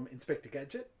from Inspector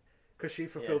Gadget, because she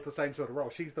fulfills the same sort of role.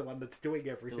 She's the one that's doing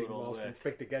everything, Doing all the whilst work.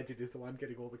 Inspector Gadget is the one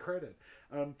getting all the credit.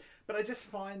 But I just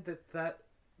find that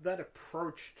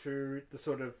approach to the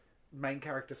sort of main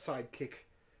character sidekick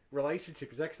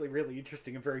relationship is actually really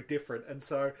interesting and very different. And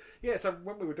so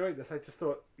when we were doing this, I just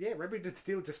thought, Remington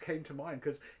Steele just came to mind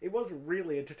because it was a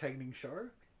really entertaining show.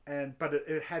 But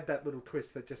it had that little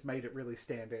twist that just made it really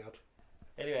stand out.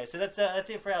 Anyway, so that's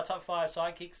it for our top 5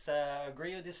 sidekicks.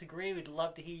 Agree or disagree? We'd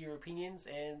love to hear your opinions,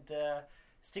 and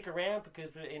stick around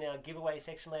because in our giveaway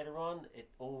section later on, it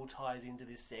all ties into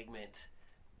this segment.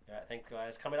 All right, thanks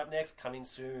guys. Coming up next, coming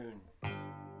soon.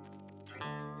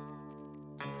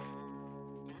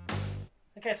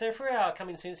 Okay, so for our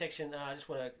coming soon section, I just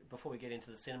want to, before we get into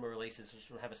the cinema releases, I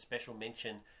just want to have a special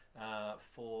mention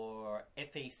for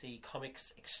FEC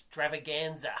Comics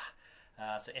Extravaganza.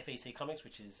 So FEC Comics,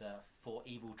 which is For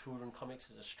Evil Children Comics,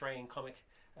 is an Australian comic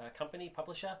company,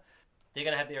 publisher. They're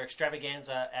going to have their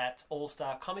extravaganza at All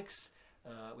Star Comics,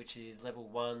 which is level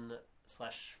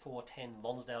 1/410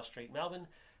 Lonsdale Street, Melbourne,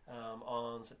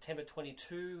 on September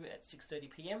 22 at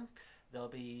 6:30pm. They'll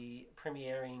be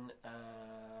premiering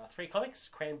 3 comics: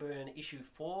 Cranbourne issue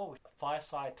 4,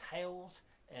 Fireside Tales,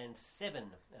 and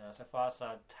 7. So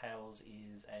Fireside Tales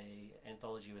is a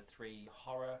anthology with 3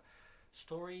 horror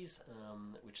stories,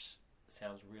 which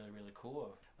sounds really, really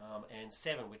cool. And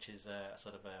 7, which is a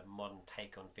sort of a modern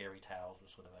take on fairy tales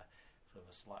with sort of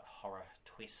a slight horror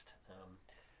twist,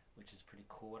 which is pretty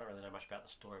cool. I don't really know much about the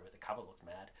story, but the cover looked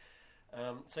mad.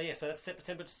 So that's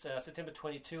September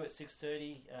 22 at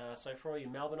 6:30. So for all you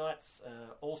Melbourneites,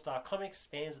 All Star Comics,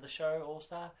 fans of the show, All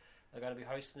Star, are going to be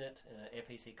hosting it,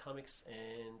 FEC Comics,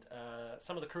 and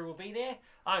some of the crew will be there.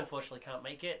 I unfortunately can't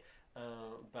make it,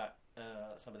 but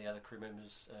some of the other crew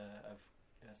members have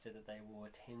said that they will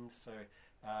attend. So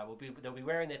they'll be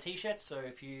wearing their t-shirts. So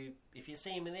if you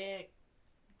see them in there,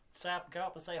 go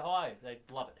up and say hi.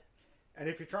 They'd love it. And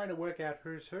if you're trying to work out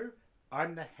who's who,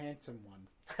 I'm the handsome one.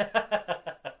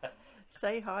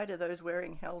 Say hi to those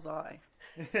wearing Hell's Eye.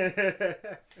 And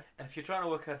if you're trying to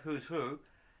work out who's who,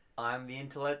 I'm the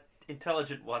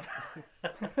intelligent one.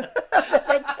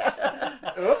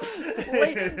 Oops.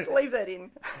 leave that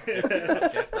in.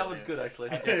 That was good, actually.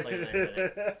 Definitely leave it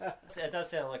in. It does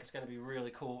sound like it's going to be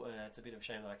really cool. It's a bit of a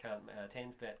shame that I can't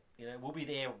attend, but we'll be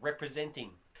there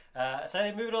representing. So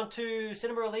then moving on to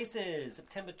cinema releases.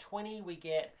 September 20, we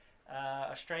get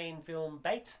Australian film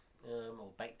Bait,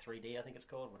 or Bait 3D, I think it's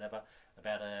called, whatever,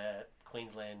 about a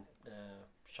Queensland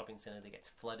shopping centre that gets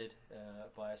flooded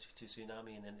by a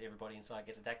tsunami, and then everybody inside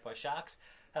gets attacked by sharks.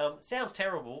 Sounds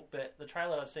terrible, but the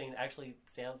trailer I've seen actually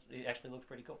looks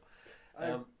pretty cool.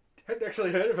 I hadn't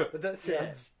actually heard of it, but that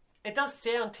sounds... Yeah. It does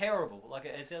sound terrible. Like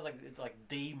it sounds like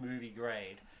D movie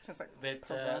grade. Sounds like But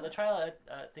the trailer,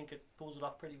 I think it pulls it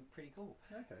off pretty cool.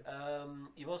 Okay.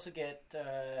 You also get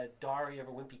Diary of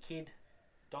a Wimpy Kid,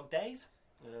 Dog Days.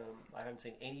 I haven't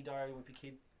seen any Diary of a Wimpy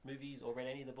Kid movies or read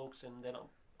any of the books, and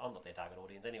I'm not their target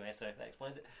audience anyway, so that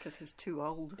explains it. because he's too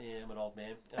old. Yeah, I'm an old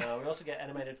man. We also get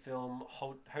animated film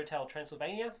Hotel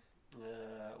Transylvania,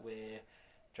 where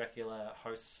Dracula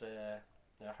hosts a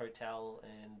hotel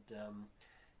and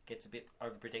gets a bit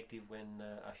overprotective when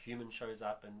a human shows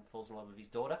up and falls in love with his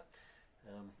daughter.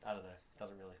 I don't know.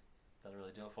 Doesn't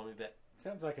really do it for me, but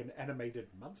Sounds like an animated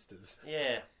Monsters.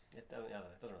 yeah, I don't know.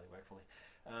 It doesn't really work for me.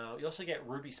 You also get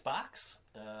Ruby Sparks,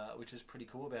 which is pretty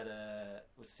cool.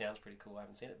 Which sounds pretty cool. I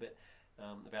haven't seen it, but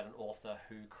about an author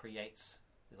who creates,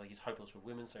 like, he's hopeless with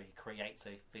women, so he creates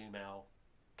a female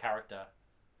character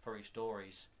for his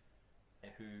stories,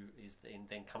 who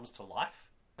then comes to life.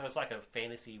 So it's like a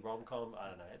fantasy rom-com. I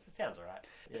don't know. It sounds alright.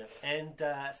 Yeah. And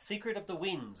Secret of the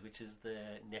Winds, which is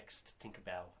the next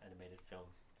Tinkerbell animated film.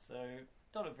 So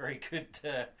not a very good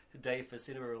day for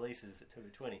cinema releases, September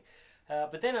 20.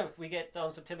 But then we get,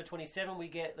 on September 27, we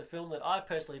get the film that I've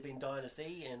personally been dying to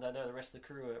see, and I know the rest of the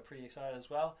crew are pretty excited as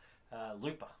well,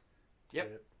 Looper. Yep.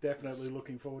 Yeah, definitely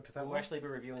looking forward to that We'll one. actually be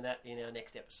reviewing that in our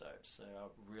next episode, so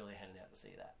I'm really heading out to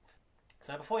see that.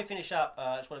 So before we finish up,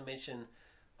 I just want to mention,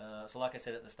 so like I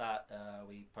said at the start,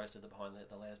 we posted the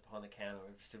layers behind the counter.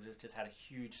 We've just had a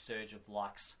huge surge of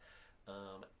likes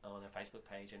on our Facebook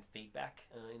page and feedback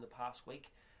in the past week.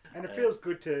 And it feels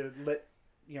good to let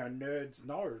nerds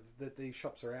know that these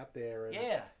shops are out there. And,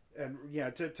 Yeah. And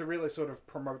to really sort of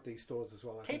promote these stores as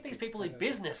well. I Keep think these it's people in kind of-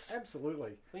 business.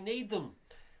 Absolutely. We need them.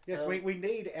 Yes, we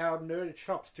need our nerd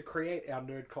shops to create our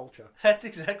nerd culture. That's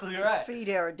exactly right. Feed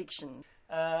our addiction.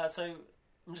 So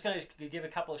I'm just going to give a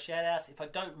couple of shout outs. If I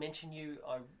don't mention you,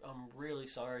 I'm really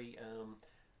sorry.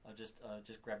 I just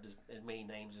grabbed as many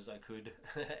names as I could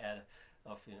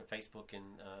off Facebook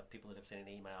and people that have sent in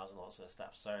emails and all that sort of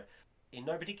stuff. So in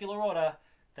no particular order,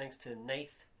 thanks to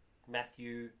Nath,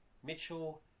 Matthew,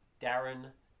 Mitchell,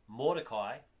 Darren,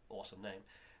 Mordecai, awesome name,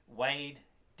 Wade,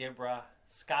 Deborah,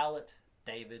 Scarlett,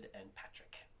 David, and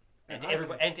Patrick. And to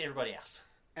everybody else.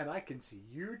 And I can see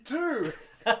you too.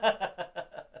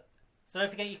 So don't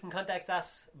forget, you can contact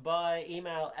us by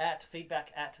email at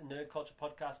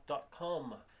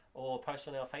feedback@nerdculturepodcast.com or post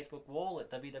on our Facebook wall at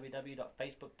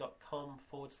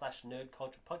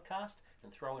www.facebook.com/nerdculturepodcast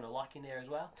and throw in a like in there as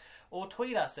well. Or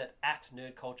tweet us at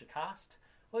 @nerdculturecast.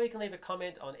 Or you can leave a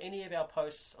comment on any of our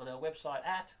posts on our website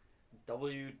at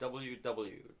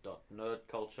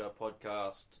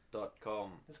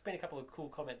www.nerdculturepodcast.com. There's been a couple of cool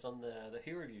comments on the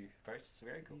Who review posts. It's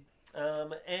very cool.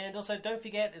 And also, don't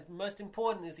forget, most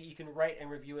important is that you can rate and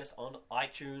review us on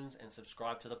iTunes and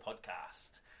subscribe to the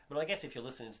podcast. Well, I guess if you're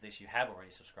listening to this, you have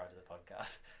already subscribed to the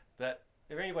podcast. But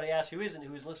if anybody else who isn't,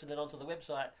 who is listening onto the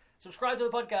website, subscribe to the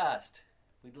podcast.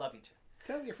 We'd love you to.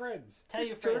 Tell your friends. Tell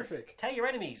It's your friends. terrific. Tell your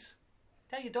enemies.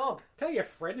 Tell your dog. Tell your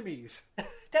frenemies.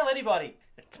 Tell anybody.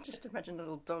 Just imagine a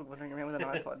little dog wandering around with an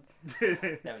iPod.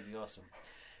 That would be awesome.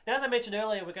 Now, as I mentioned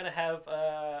earlier, we're going to have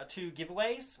 2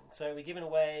 giveaways. So we're giving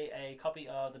away a copy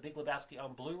of The Big Lebowski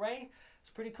on Blu-ray.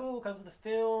 It's pretty cool because of the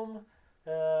film.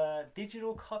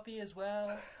 Digital copy as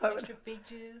well. Extra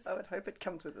features. I would hope it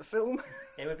comes with the film.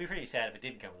 It would be pretty sad if it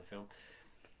didn't come with the film.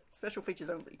 Special features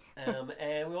only.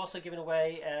 And we're also giving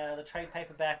away the trade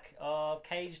paperback of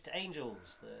Caged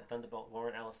Angels, the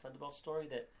Warren Ellis Thunderbolt story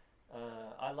that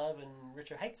I love and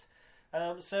Richard hates.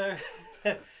 So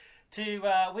to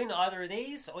win either of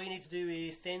these, all you need to do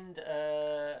is send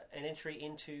an entry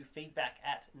into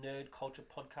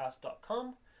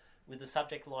feedback@nerdculturepodcast.com with the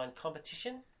subject line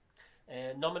competition,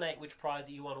 and nominate which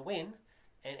prize you want to win,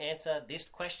 and answer this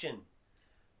question: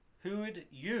 who would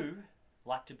you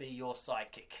like to be your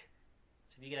sidekick?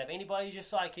 So if you could have anybody as your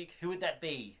sidekick, who would that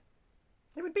be?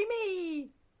 It would be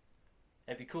me.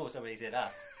 It'd be cool if somebody said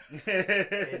us.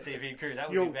 NCV crew, that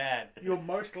would be bad. You'll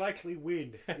most likely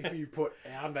win if you put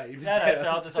our names No, down.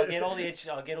 so I'll get all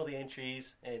the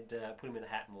entries and put them in a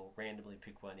hat, and we'll randomly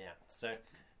pick one out. So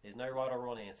there's no right or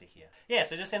wrong answer here. Yeah,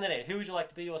 so just send that in. Who would you like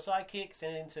to be your sidekick?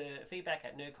 Send it into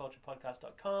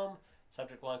feedback@nerdculturepodcast.com.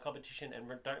 Subject line competition,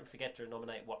 and don't forget to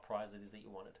nominate what prize it is that you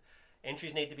wanted.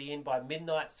 Entries need to be in by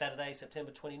midnight Saturday,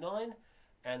 September 29,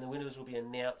 and the winners will be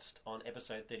announced on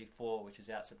episode 34, which is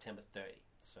out September 30.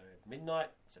 So midnight,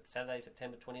 Saturday,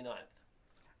 September 29th.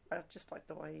 I just like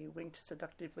the way you winked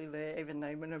seductively there, even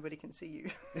though nobody can see you.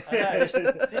 I know,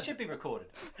 this should be recorded.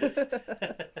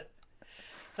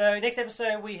 So next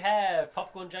episode we have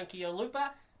Popcorn Junkie on Looper,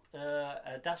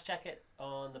 a Dust Jacket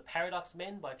on The Paradox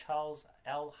Men by Charles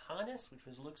L. Harness, which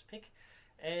was Luke's pick,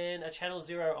 and a Channel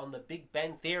Zero on The Big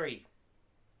Bang Theory.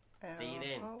 See you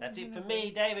then. That's it for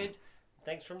me, David.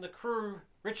 Thanks from the crew,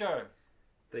 Richo.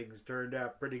 Things turned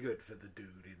out pretty good for the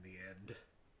dude in the end.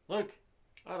 Luke.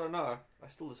 I don't know. I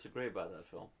still disagree about that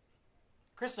film.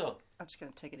 Crystal. I'm just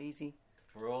going to take it easy.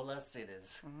 For all us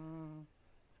sinners.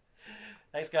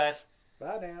 Thanks, guys.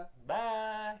 Bye now.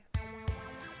 Bye.